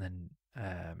remesh, and then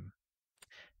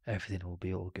everything will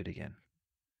be all good again.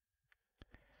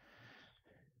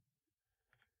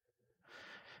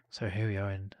 So here we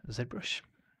are in Zbrush.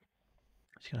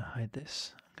 Just going to hide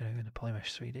this. I'm going to go into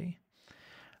Polymesh 3D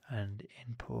and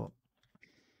import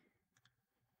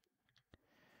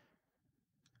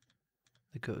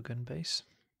the gutter gun base.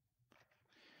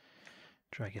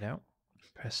 Drag it out,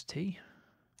 press T,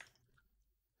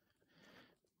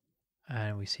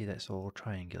 and we see that's all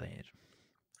triangulated.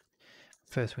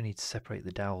 First we need to separate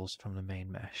the dowels from the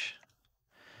main mesh.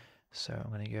 So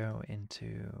I'm going to go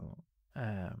into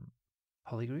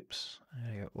polygroups, I'm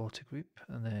going to go auto group,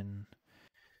 and then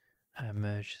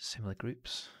merge similar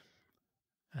groups,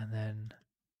 and then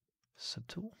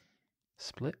subtool,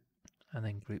 split, and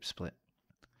then group split.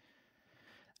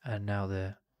 And now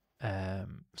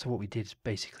so what we did is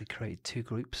basically create two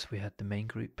groups. We had the main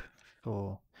group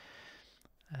for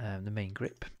the main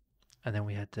grip, and then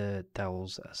we had the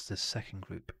dowels as the second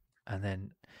group, and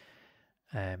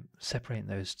then separating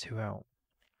those two out,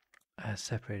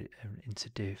 separate them into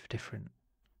different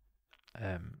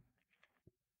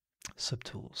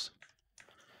subtools.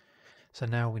 So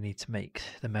now we need to make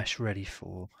the mesh ready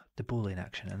for the Boolean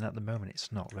action, and at the moment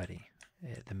it's not ready.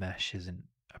 The mesh isn't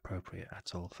appropriate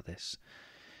at all for this.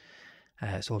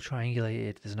 It's all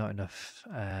triangulated, there's not enough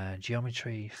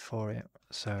geometry for it.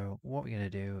 So what we're going to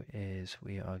do is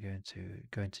we are going to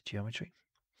go into geometry,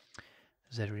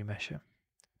 Z remesher,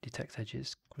 detect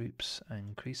edges, groups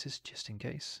and creases just in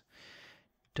case,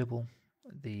 double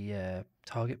the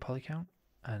target poly count,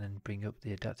 and then bring up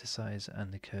the adapter size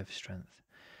and the curve strength,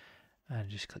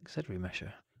 and just click Z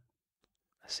remesher.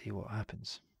 Let's see what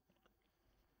happens.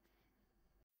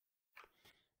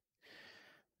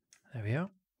 There we are,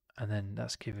 and then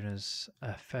that's given us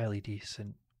a fairly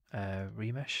decent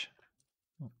remesh.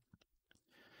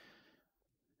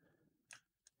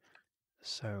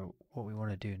 So what we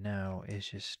want to do now is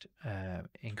just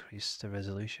increase the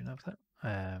resolution of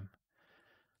that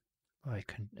by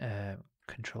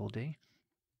Control D,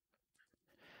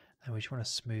 and we just want to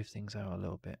smooth things out a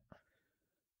little bit.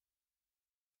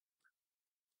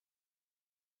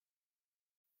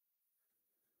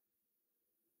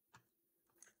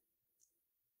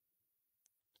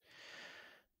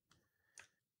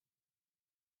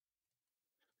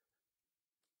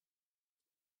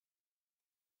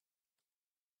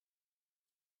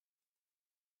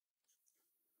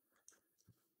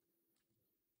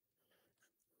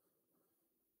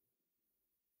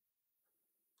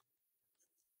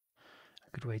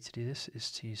 A good way to do this is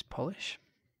to use polish.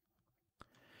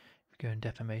 Go in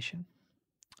deformation,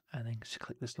 and then just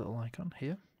click this little icon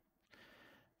here,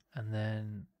 and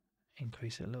then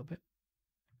increase it a little bit,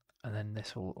 and then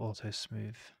this will auto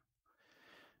smooth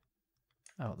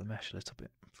out the mesh a little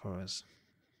bit for us.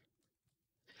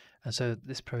 And so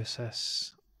this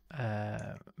process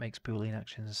makes Boolean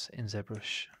actions in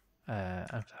Zbrush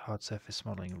and for hard surface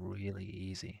modeling really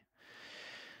easy.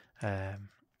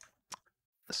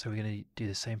 So we're going to do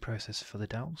the same process for the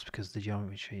dowels because the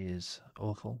geometry is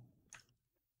awful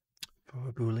for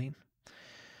a Boolean.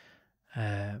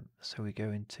 So we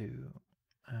go into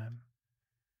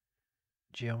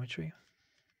geometry,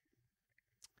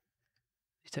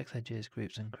 detect edges,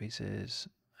 groups and creases,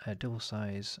 double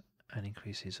size and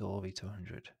increases all the way to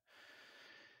 100,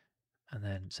 and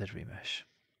then Z remesh.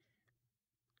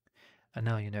 And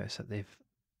now you notice that they've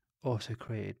also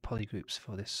created polygroups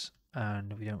for this,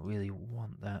 and we don't really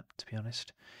want that, to be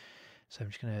honest. So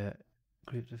I'm just going to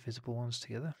group the visible ones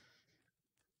together,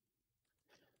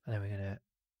 and then we're going to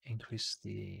increase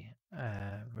the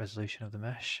resolution of the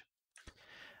mesh.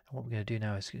 And what we're going to do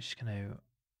now is just going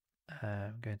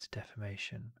to go into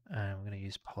deformation, and we're going to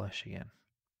use polish again.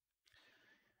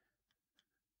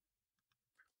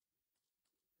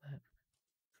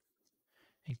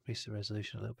 Increase the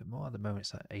resolution a little bit more. At the moment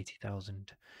it's at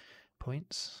 80,000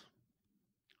 points,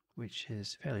 which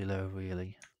is fairly low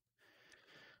really.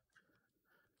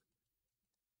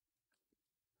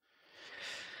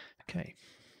 Okay,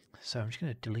 so I'm just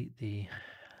going to delete the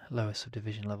lower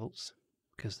subdivision levels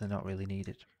because they're not really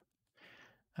needed.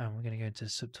 And we're going to go into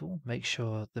subtool, make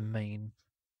sure the main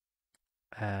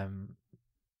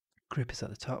grip is at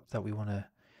the top that we want to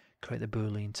create the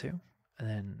Boolean to,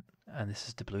 and this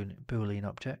is the Boolean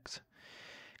object.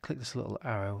 Click this little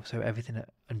arrow, so everything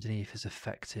underneath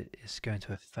is going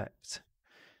to affect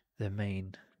the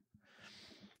main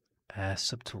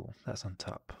subtool that's on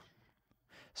top.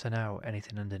 So now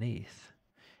anything underneath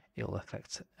it'll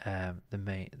affect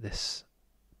this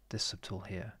subtool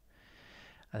here.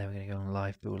 And then we're going to go on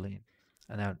live boolean.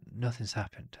 And now nothing's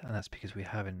happened, and that's because we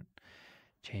haven't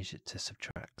changed it to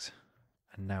subtract.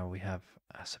 And now we have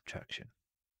a subtraction.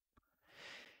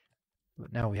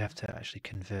 But now we have to actually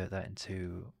convert that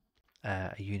into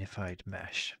a unified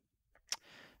mesh.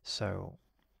 So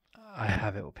I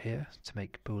have it up here to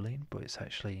make boolean, but it's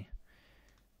actually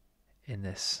in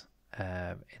this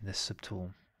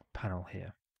subtool panel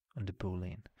here under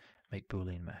boolean, make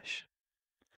boolean mesh.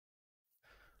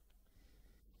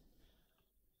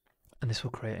 And this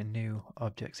will create a new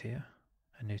object here,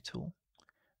 a new tool.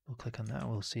 We'll click on that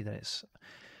and we'll see that it's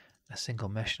a single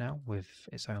mesh now with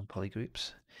its own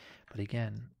polygroups. But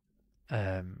again,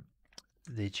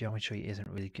 the geometry isn't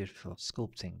really good for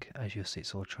sculpting. As you'll see,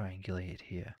 it's all triangulated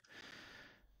here.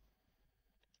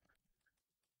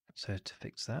 So to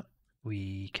fix that,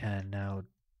 we can now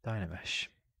Dynamesh.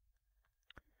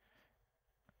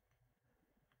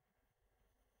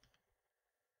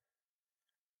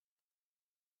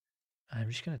 I'm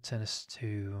just going to turn this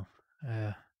to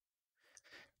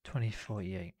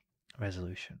 2048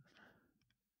 resolution.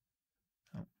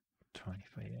 Oh,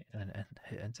 2048, and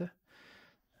hit enter.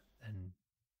 And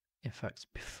in fact,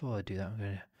 before I do that, I'm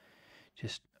going to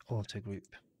just auto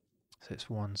group. So it's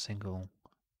one single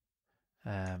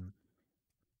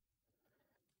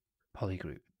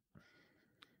polygroup.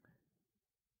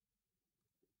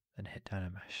 Then hit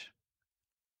Dynamesh.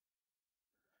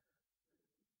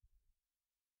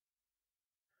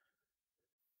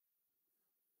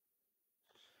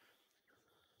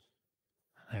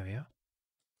 There we are.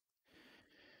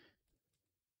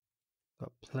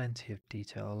 Got plenty of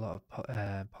detail, a lot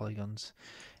of polygons.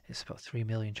 It's about 3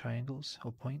 million triangles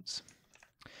or points.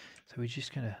 So we're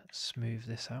just going to smooth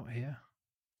this out here.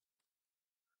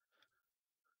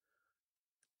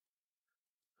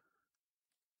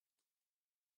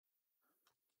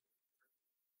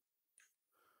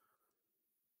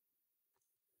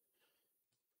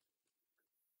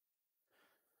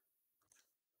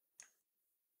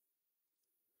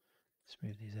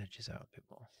 Smooth these edges out a bit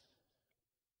more.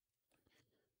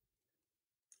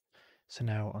 So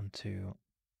now onto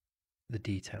the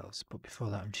details, but before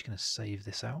that I'm just going to save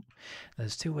this out. Now,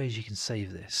 there's two ways you can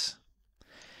save this,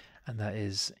 and that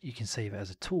is you can save it as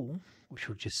a tool, which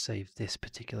will just save this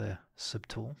particular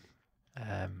subtool,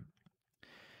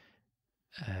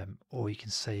 or you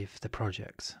can save the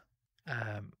project.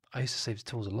 I used to save the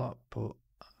tools a lot, but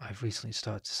I've recently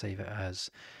started to save it as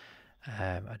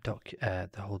the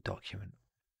whole document.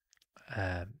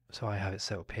 So I have it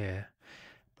set up here,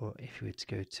 but if you were to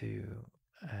go to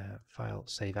File,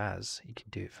 Save As, you can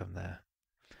do it from there.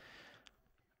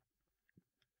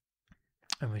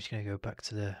 And we're just going to go back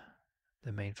to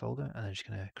the main folder, and I'm just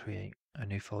going to create a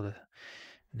new folder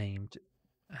named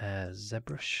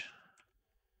Zbrush.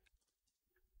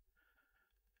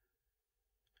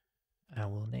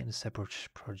 And we'll name the Zbrush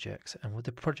project. And with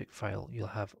the project file, you'll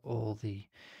have all the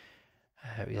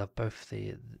you'll have both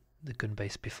the gun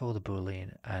base before the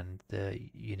boolean and the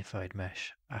unified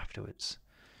mesh afterwards.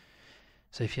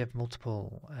 So if you have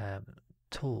multiple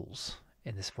tools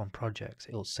in this one project,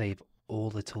 it'll save all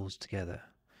the tools together,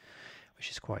 which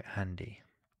is quite handy.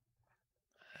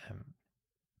 I'm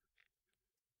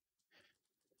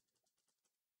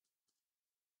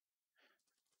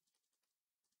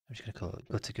just going to call it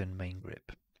Gutter Gun Main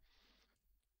Grip.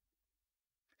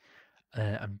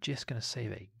 I'm just going to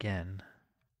save it again.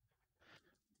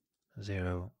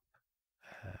 0,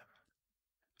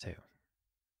 2.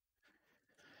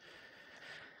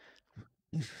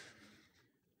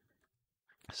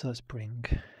 So let's bring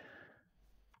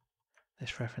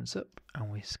this reference up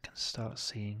and we can start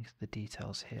seeing the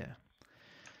details here.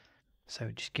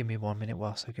 So just give me 1 minute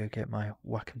whilst I go get my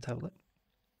Wacom tablet.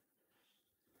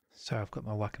 So I've got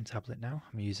my Wacom tablet now.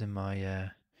 I'm using my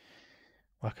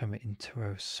Wacom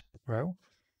Intuos Pro.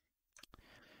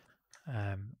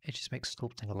 It just makes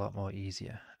sculpting a lot more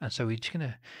easier. And so we're just going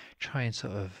to try and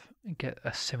sort of get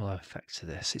a similar effect to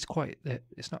this. It's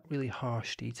not really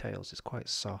harsh details. It's quite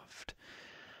soft.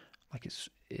 Like it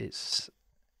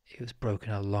was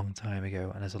broken a long time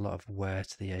ago, and there's a lot of wear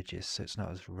to the edges, so it's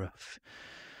not as rough.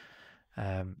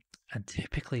 And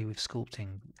typically with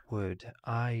sculpting wood,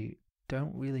 I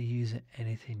don't really use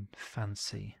anything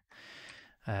fancy.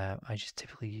 I just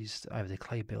typically use either the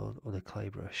clay build or the clay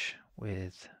brush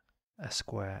with a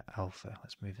square alpha.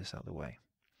 Let's move this out of the way.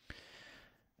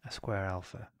 A square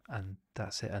alpha, and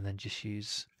that's it. And then just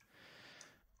use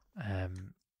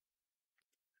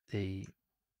the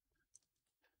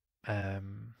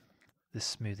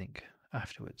smoothing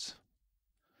afterwards.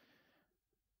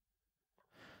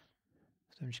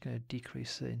 So I'm just going to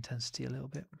decrease the intensity a little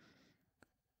bit.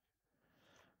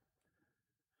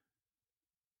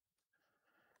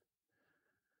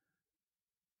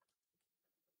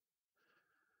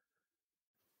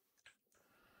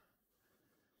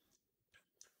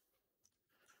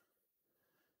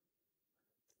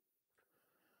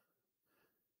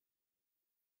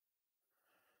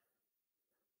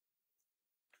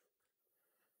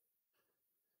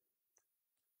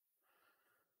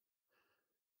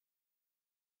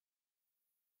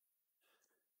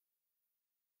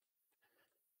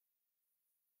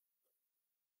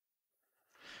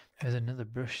 There's another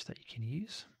brush that you can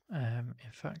use, in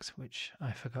fact, which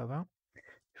I forgot about.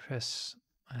 Press,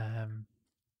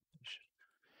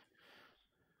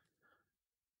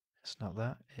 it's not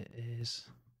that, it is.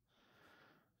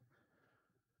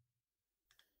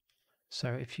 So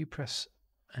if you press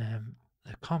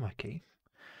the comma key,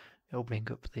 it'll bring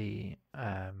up the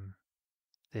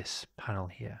this panel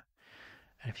here.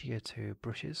 And if you go to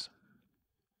brushes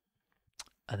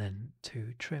and then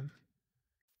to trim,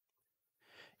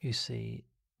 you see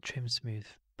trim smooth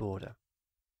border.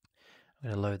 I'm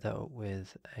going to load that up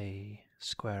with a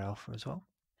square alpha as well.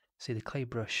 See, the clay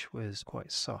brush was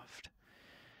quite soft,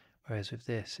 whereas with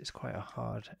this it's quite a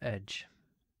hard edge,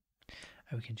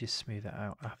 and we can just smooth it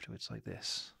out afterwards like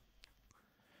this.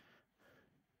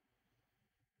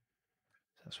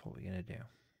 So that's what we're going to do. I'm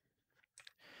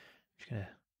just going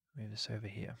to move this over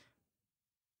here.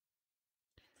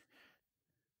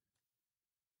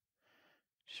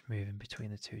 Just moving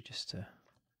between the two just to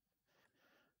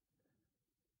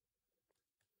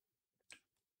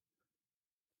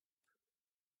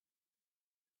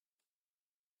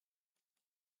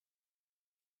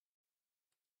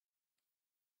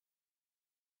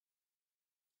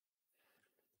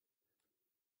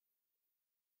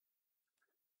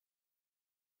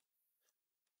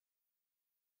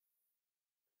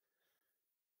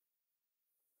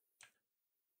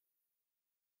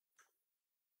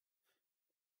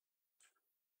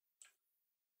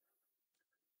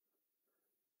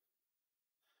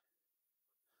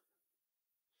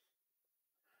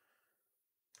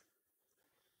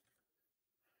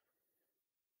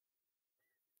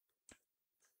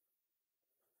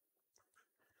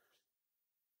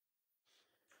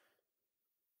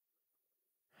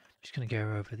just going to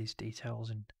go over these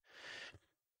details and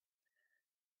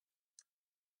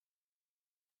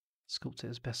sculpt it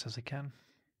as best as I can.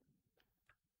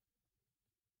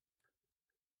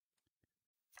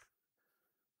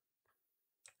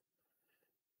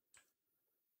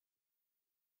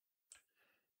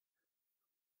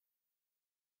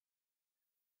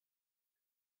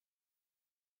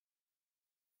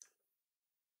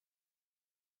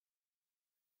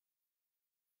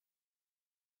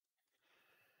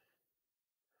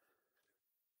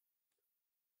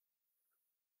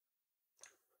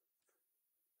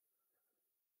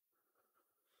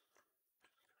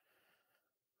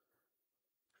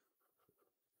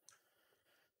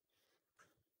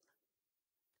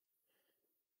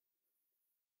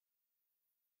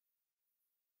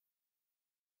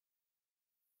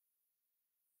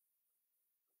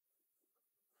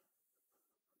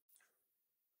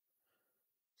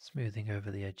 Smoothing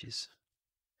over the edges,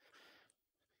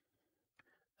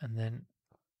 and then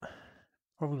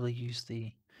probably use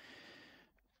the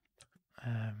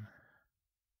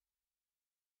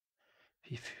if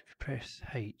you press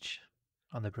H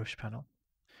on the brush panel,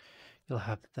 you'll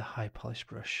have the high polish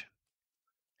brush,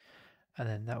 and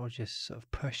then that will just sort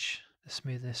of push the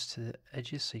smoothness to the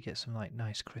edges, so you get some like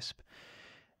nice crisp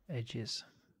edges.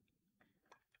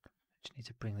 Just need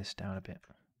to bring this down a bit.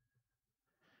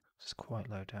 It's quite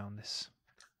low down, this.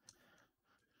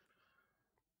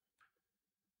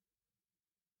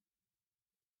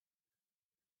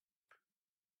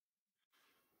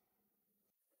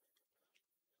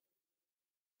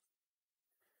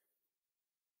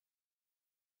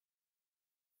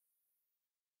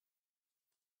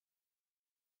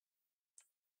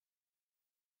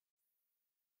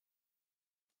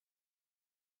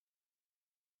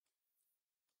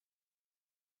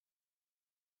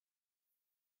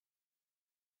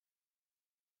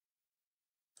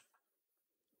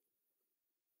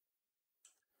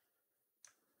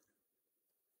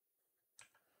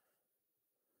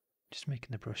 Just making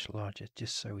the brush larger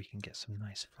just so we can get some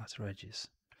nice flatter edges.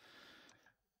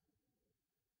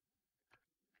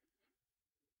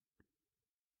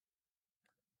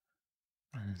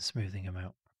 And then smoothing them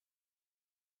out.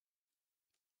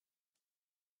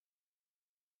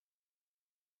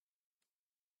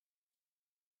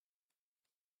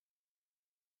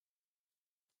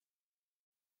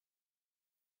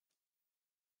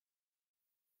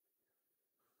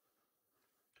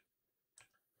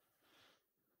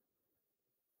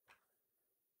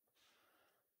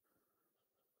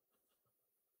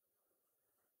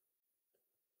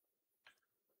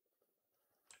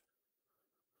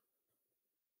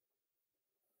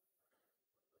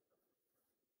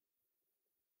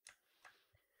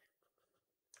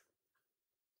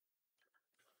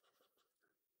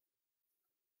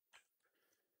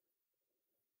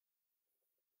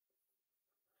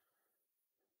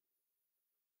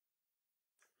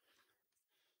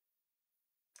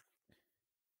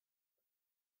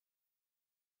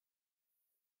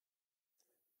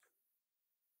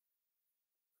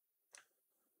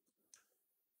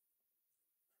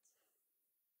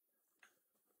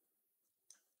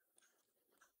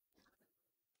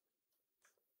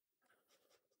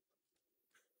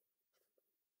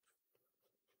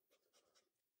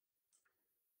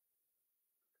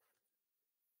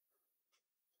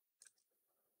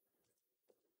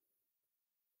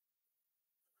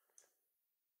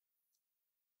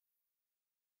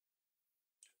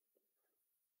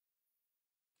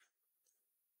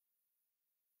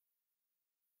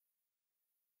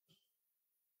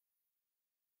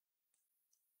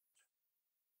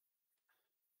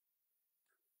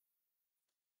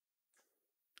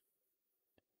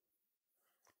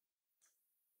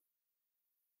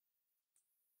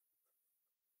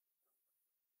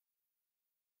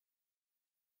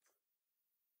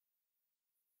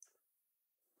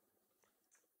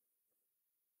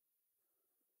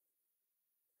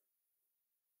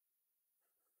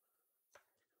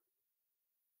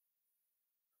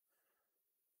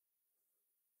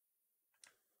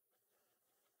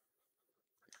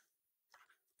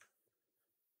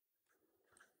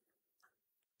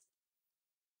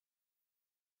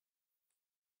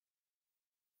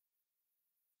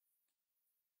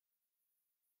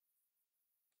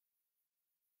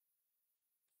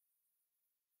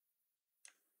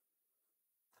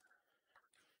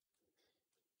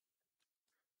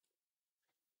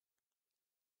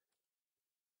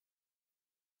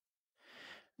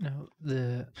 Now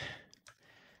there's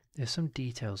some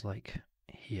details like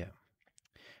here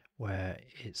where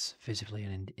it's visibly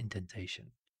an indentation,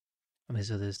 and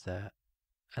there's others there,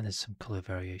 and there's some color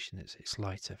variation. It's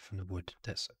lighter from the wood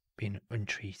that's been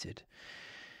untreated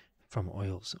from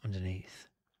oils underneath.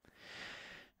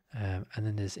 And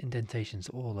then there's indentations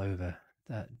all over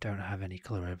that don't have any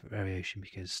color variation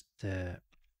because they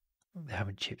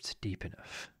haven't chipped deep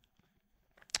enough.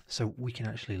 So we can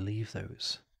actually leave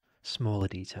those smaller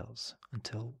details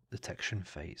until the texturing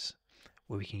phase,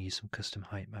 where we can use some custom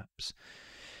height maps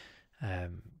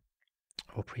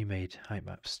or pre-made height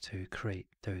maps to create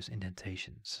those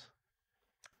indentations.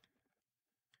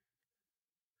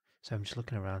 So I'm just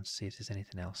looking around to see if there's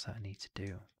anything else that I need to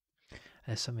do.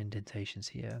 There's some indentations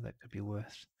here that could be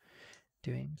worth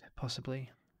doing,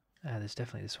 possibly. There's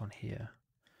definitely this one here.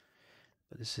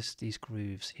 But there's just these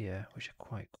grooves here, which are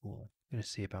quite cool. I'm going to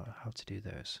see about how to do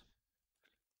those.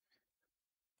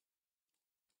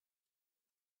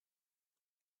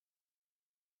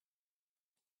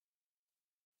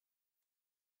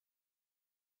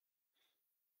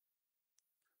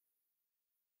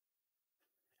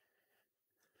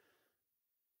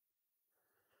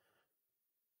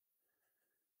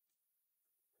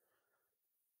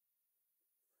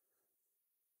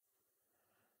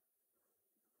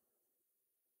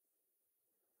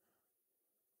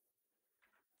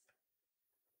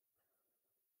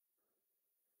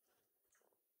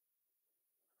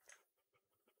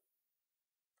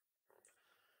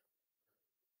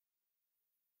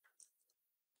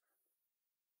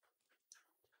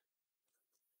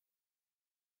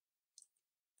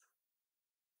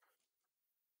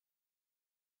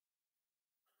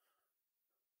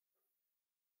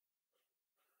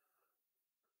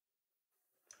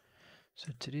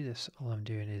 So to do this, all I'm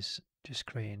doing is just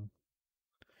creating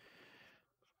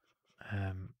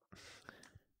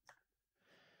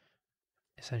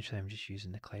essentially I'm just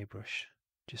using the clay brush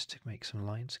just to make some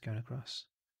lines going across.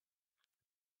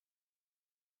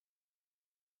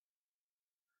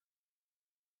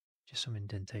 Just some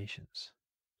indentations.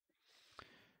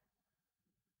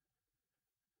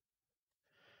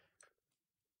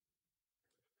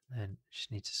 Then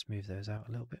just need to smooth those out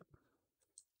a little bit.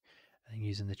 And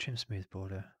using the trim smooth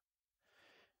border,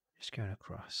 just going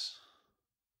across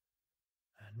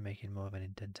and making more of an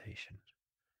indentation.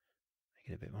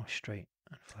 Make it a bit more straight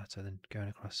and flatter than going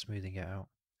across, smoothing it out.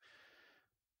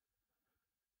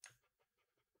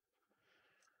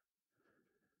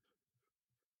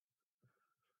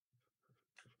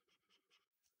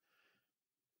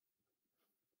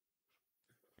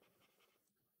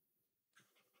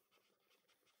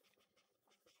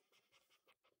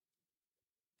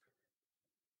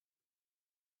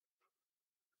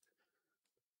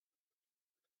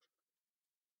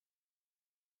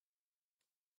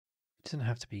 It doesn't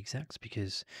have to be exact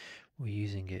because we're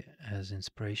using it as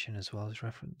inspiration as well as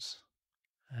reference.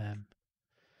 So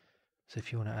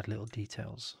if you want to add little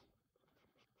details,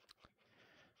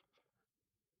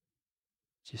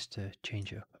 just to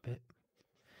change it up a bit,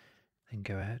 then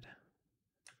go ahead.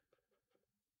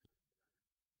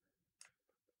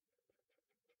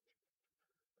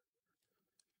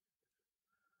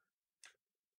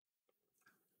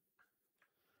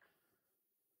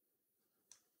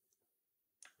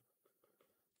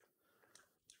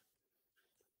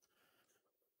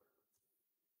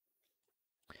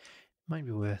 Might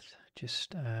be worth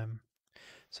just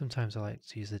sometimes I like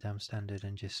to use the dam standard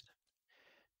and just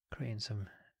creating some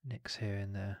nicks here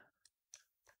and there.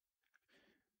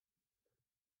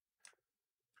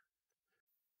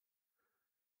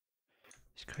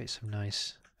 Just create some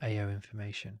nice AO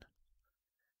information.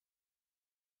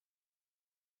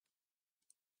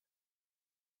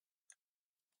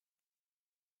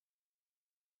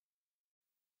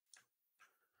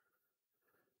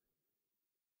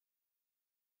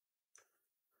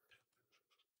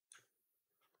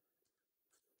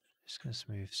 Just going to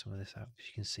smooth some of this out because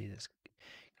you can see this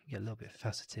can get a little bit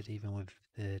faceted even with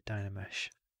the Dynamesh.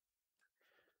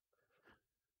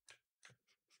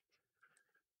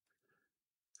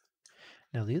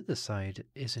 Now the other side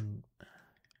isn't,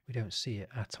 we don't see it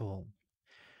at all.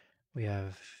 We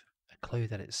have a clue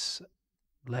that it's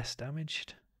less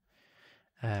damaged,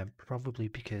 probably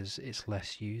because it's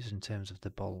less used in terms of the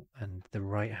bolt, and the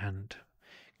right hand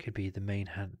could be the main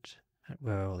hand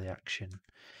where all the action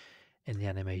in the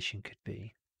animation could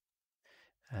be.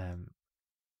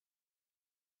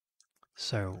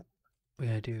 So we're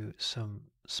going to do some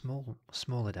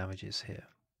smaller damages here.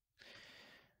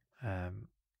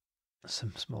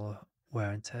 Some smaller wear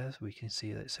and tears. We can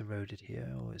see that it's eroded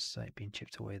here, or it's like been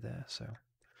chipped away there. So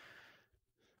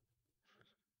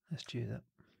let's do that.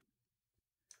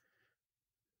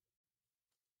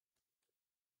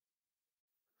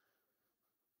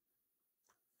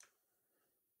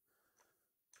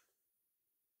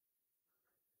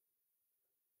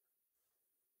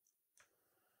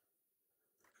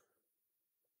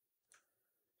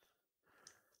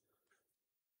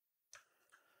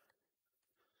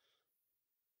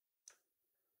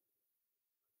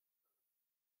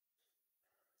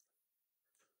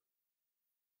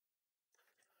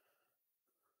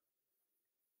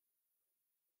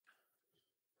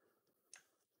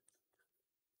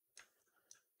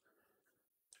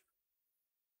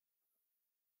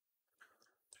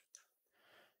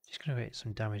 Just going to create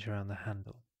some damage around the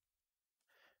handle,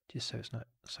 just so it's not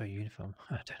so uniform.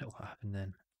 I don't know what happened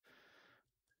then.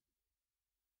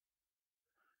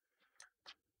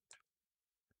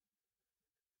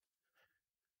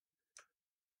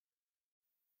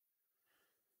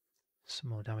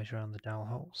 Some more damage around the dowel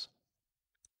holes.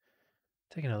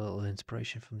 Taking a little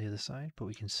inspiration from the other side, but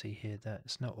we can see here that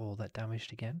it's not all that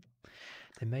damaged again.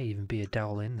 There may even be a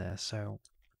dowel in there, so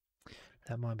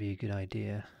that might be a good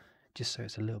idea, just so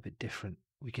it's a little bit different.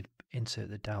 We could insert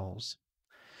the dowels.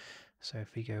 So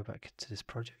if we go back to this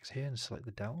project here and select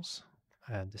the dowels,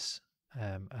 this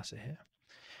asset here,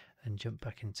 and jump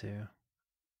back into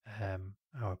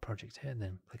our project here, and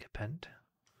then click append,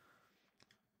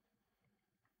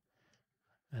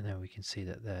 and then we can see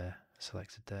that they're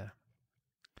selected there.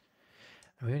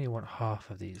 And we only want half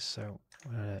of these, so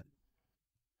we're going to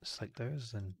select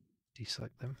those and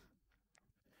deselect them,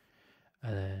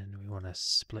 and then we want to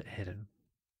split hidden.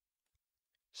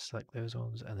 Select those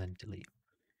ones and then delete.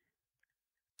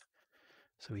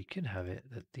 So we could have it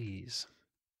that these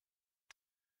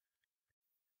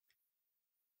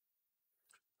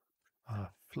are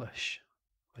flush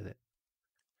with it.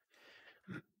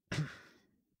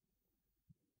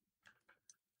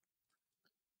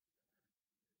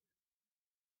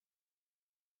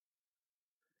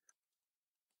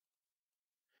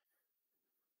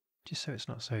 Just so it's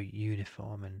not so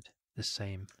uniform and the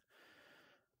same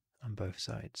on both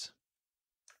sides.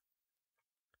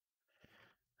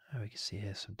 Oh, we can see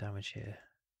here some damage here.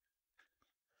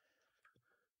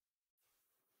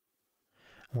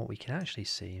 And what we can actually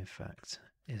see, in fact,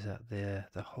 is that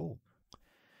the hole,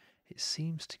 it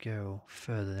seems to go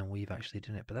further than we've actually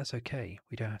done it, but that's okay.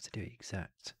 We don't have to do it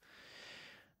exact.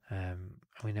 And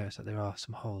we notice that there are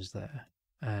some holes there,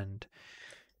 and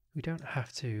we don't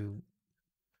have to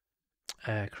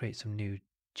create some new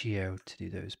geo to do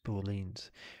those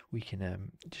booleans. We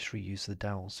can just reuse the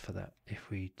dowels for that if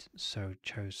we so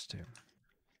chose to.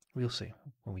 We'll see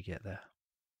when we get there.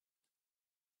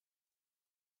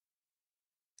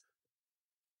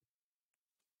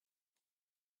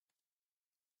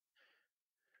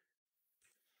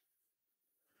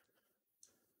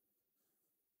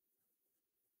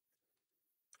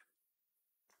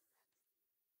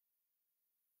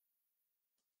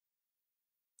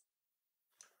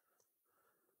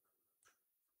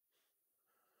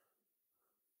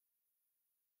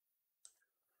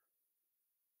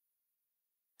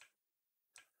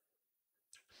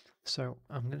 So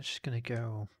I'm just going to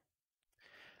go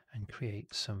and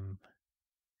create some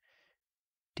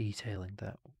detailing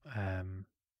that,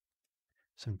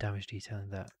 some damage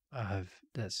detailing that I have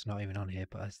that's not even on here,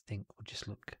 but I think will just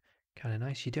look kind of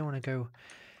nice. You don't want to go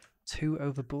too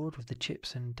overboard with the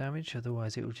chips and damage,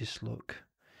 otherwise it will just look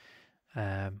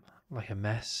like a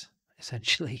mess,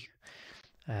 essentially.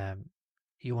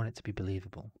 You want it to be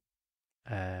believable.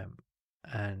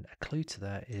 And a clue to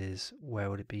that is where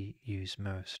would it be used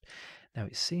most. Now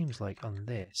it seems like on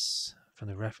this, from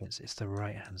the reference, it's the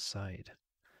right hand side.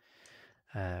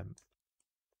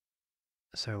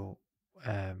 So,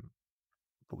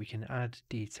 but we can add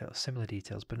details, similar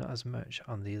details, but not as much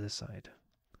on the other side.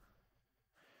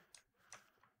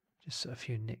 Just a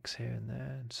few nicks here and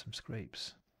there and some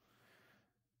scrapes.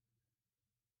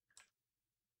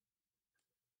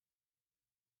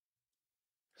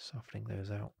 Softening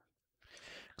those out.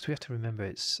 Because we have to remember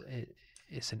it's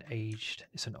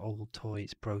an old toy,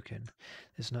 it's broken.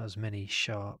 There's not as many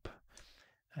sharp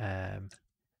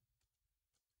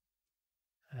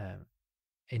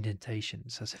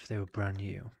indentations as if they were brand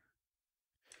new.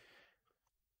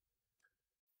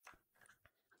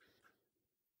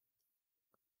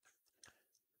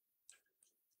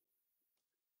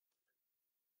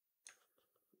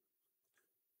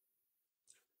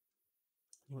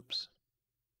 Whoops.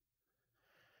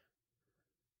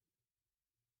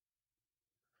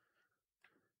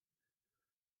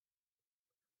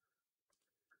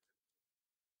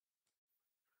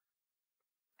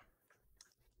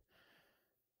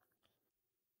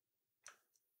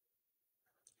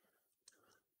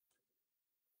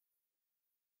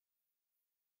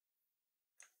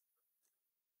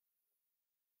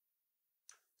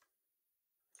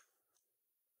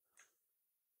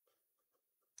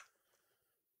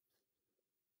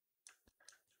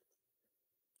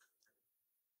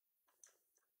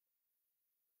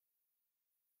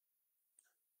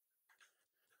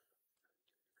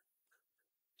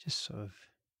 Just sort of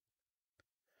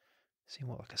seeing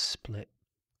what like a split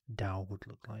dowel would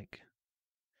look like.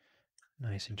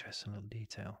 Nice, interesting little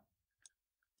detail.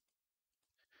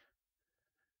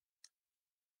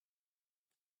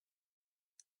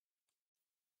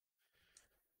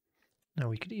 Now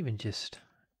we could even just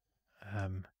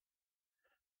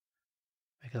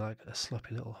make it like a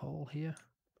sloppy little hole here.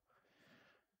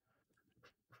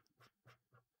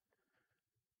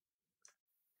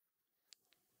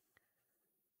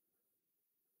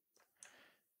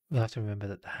 We'll have to remember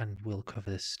that the hand will cover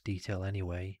this detail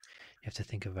anyway. You have to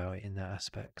think about it in that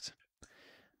aspect.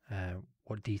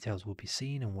 What details will be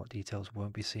seen and what details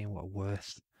won't be seen, what are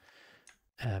worth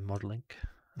modelling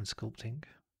and sculpting.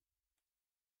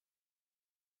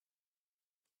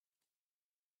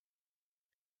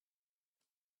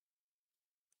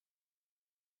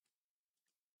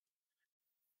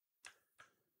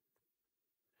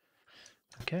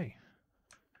 Okay,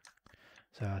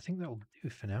 so I think that will do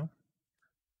for now.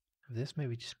 With this,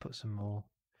 maybe just put some more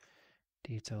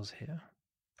details here.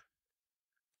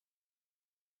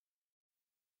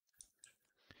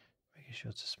 Making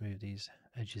sure to smooth these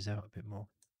edges out a bit more.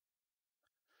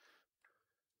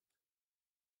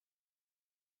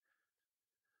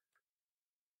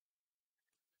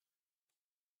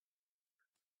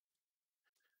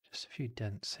 Just a few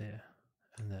dents here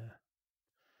and there.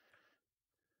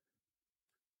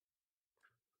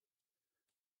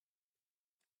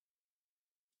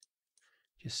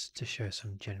 Just to show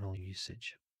some general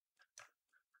usage.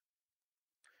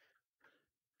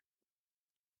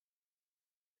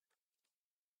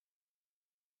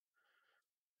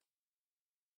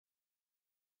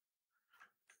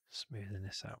 Smoothing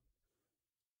this out.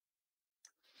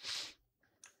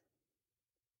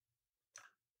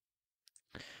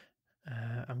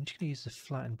 I'm just going to use the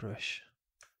flatten brush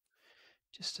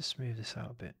just to smooth this out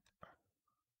a bit.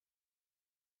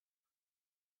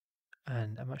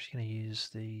 And I'm actually going to use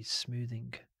the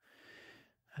smoothing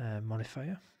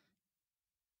modifier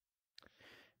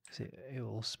because it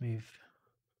will smooth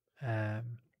the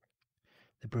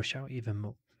brush out even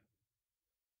more.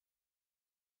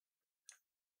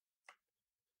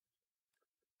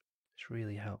 It's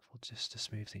really helpful just to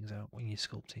smooth things out when you're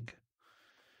sculpting.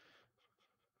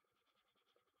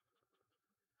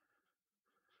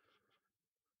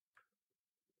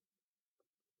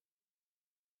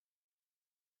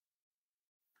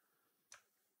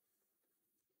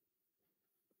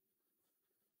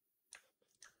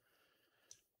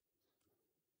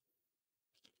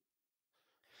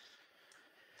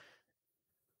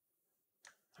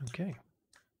 Okay,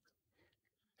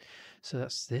 so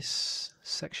that's this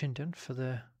section done for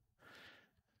the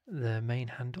main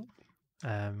handle.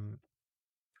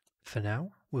 For now,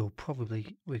 we're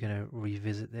going to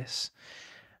revisit this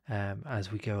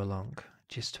as we go along,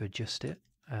 just to adjust it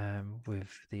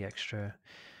with the extra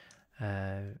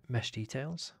mesh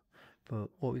details. But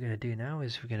what we're going to do now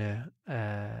is we're going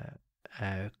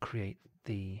to create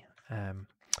the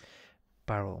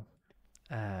barrel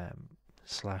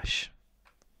slash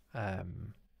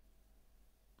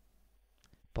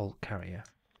bolt carrier,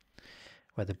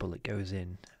 where the bullet goes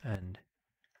in and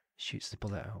shoots the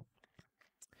bullet out.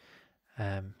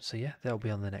 So yeah, that'll be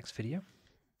on the next video.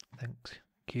 Thank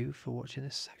you for watching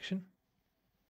this section.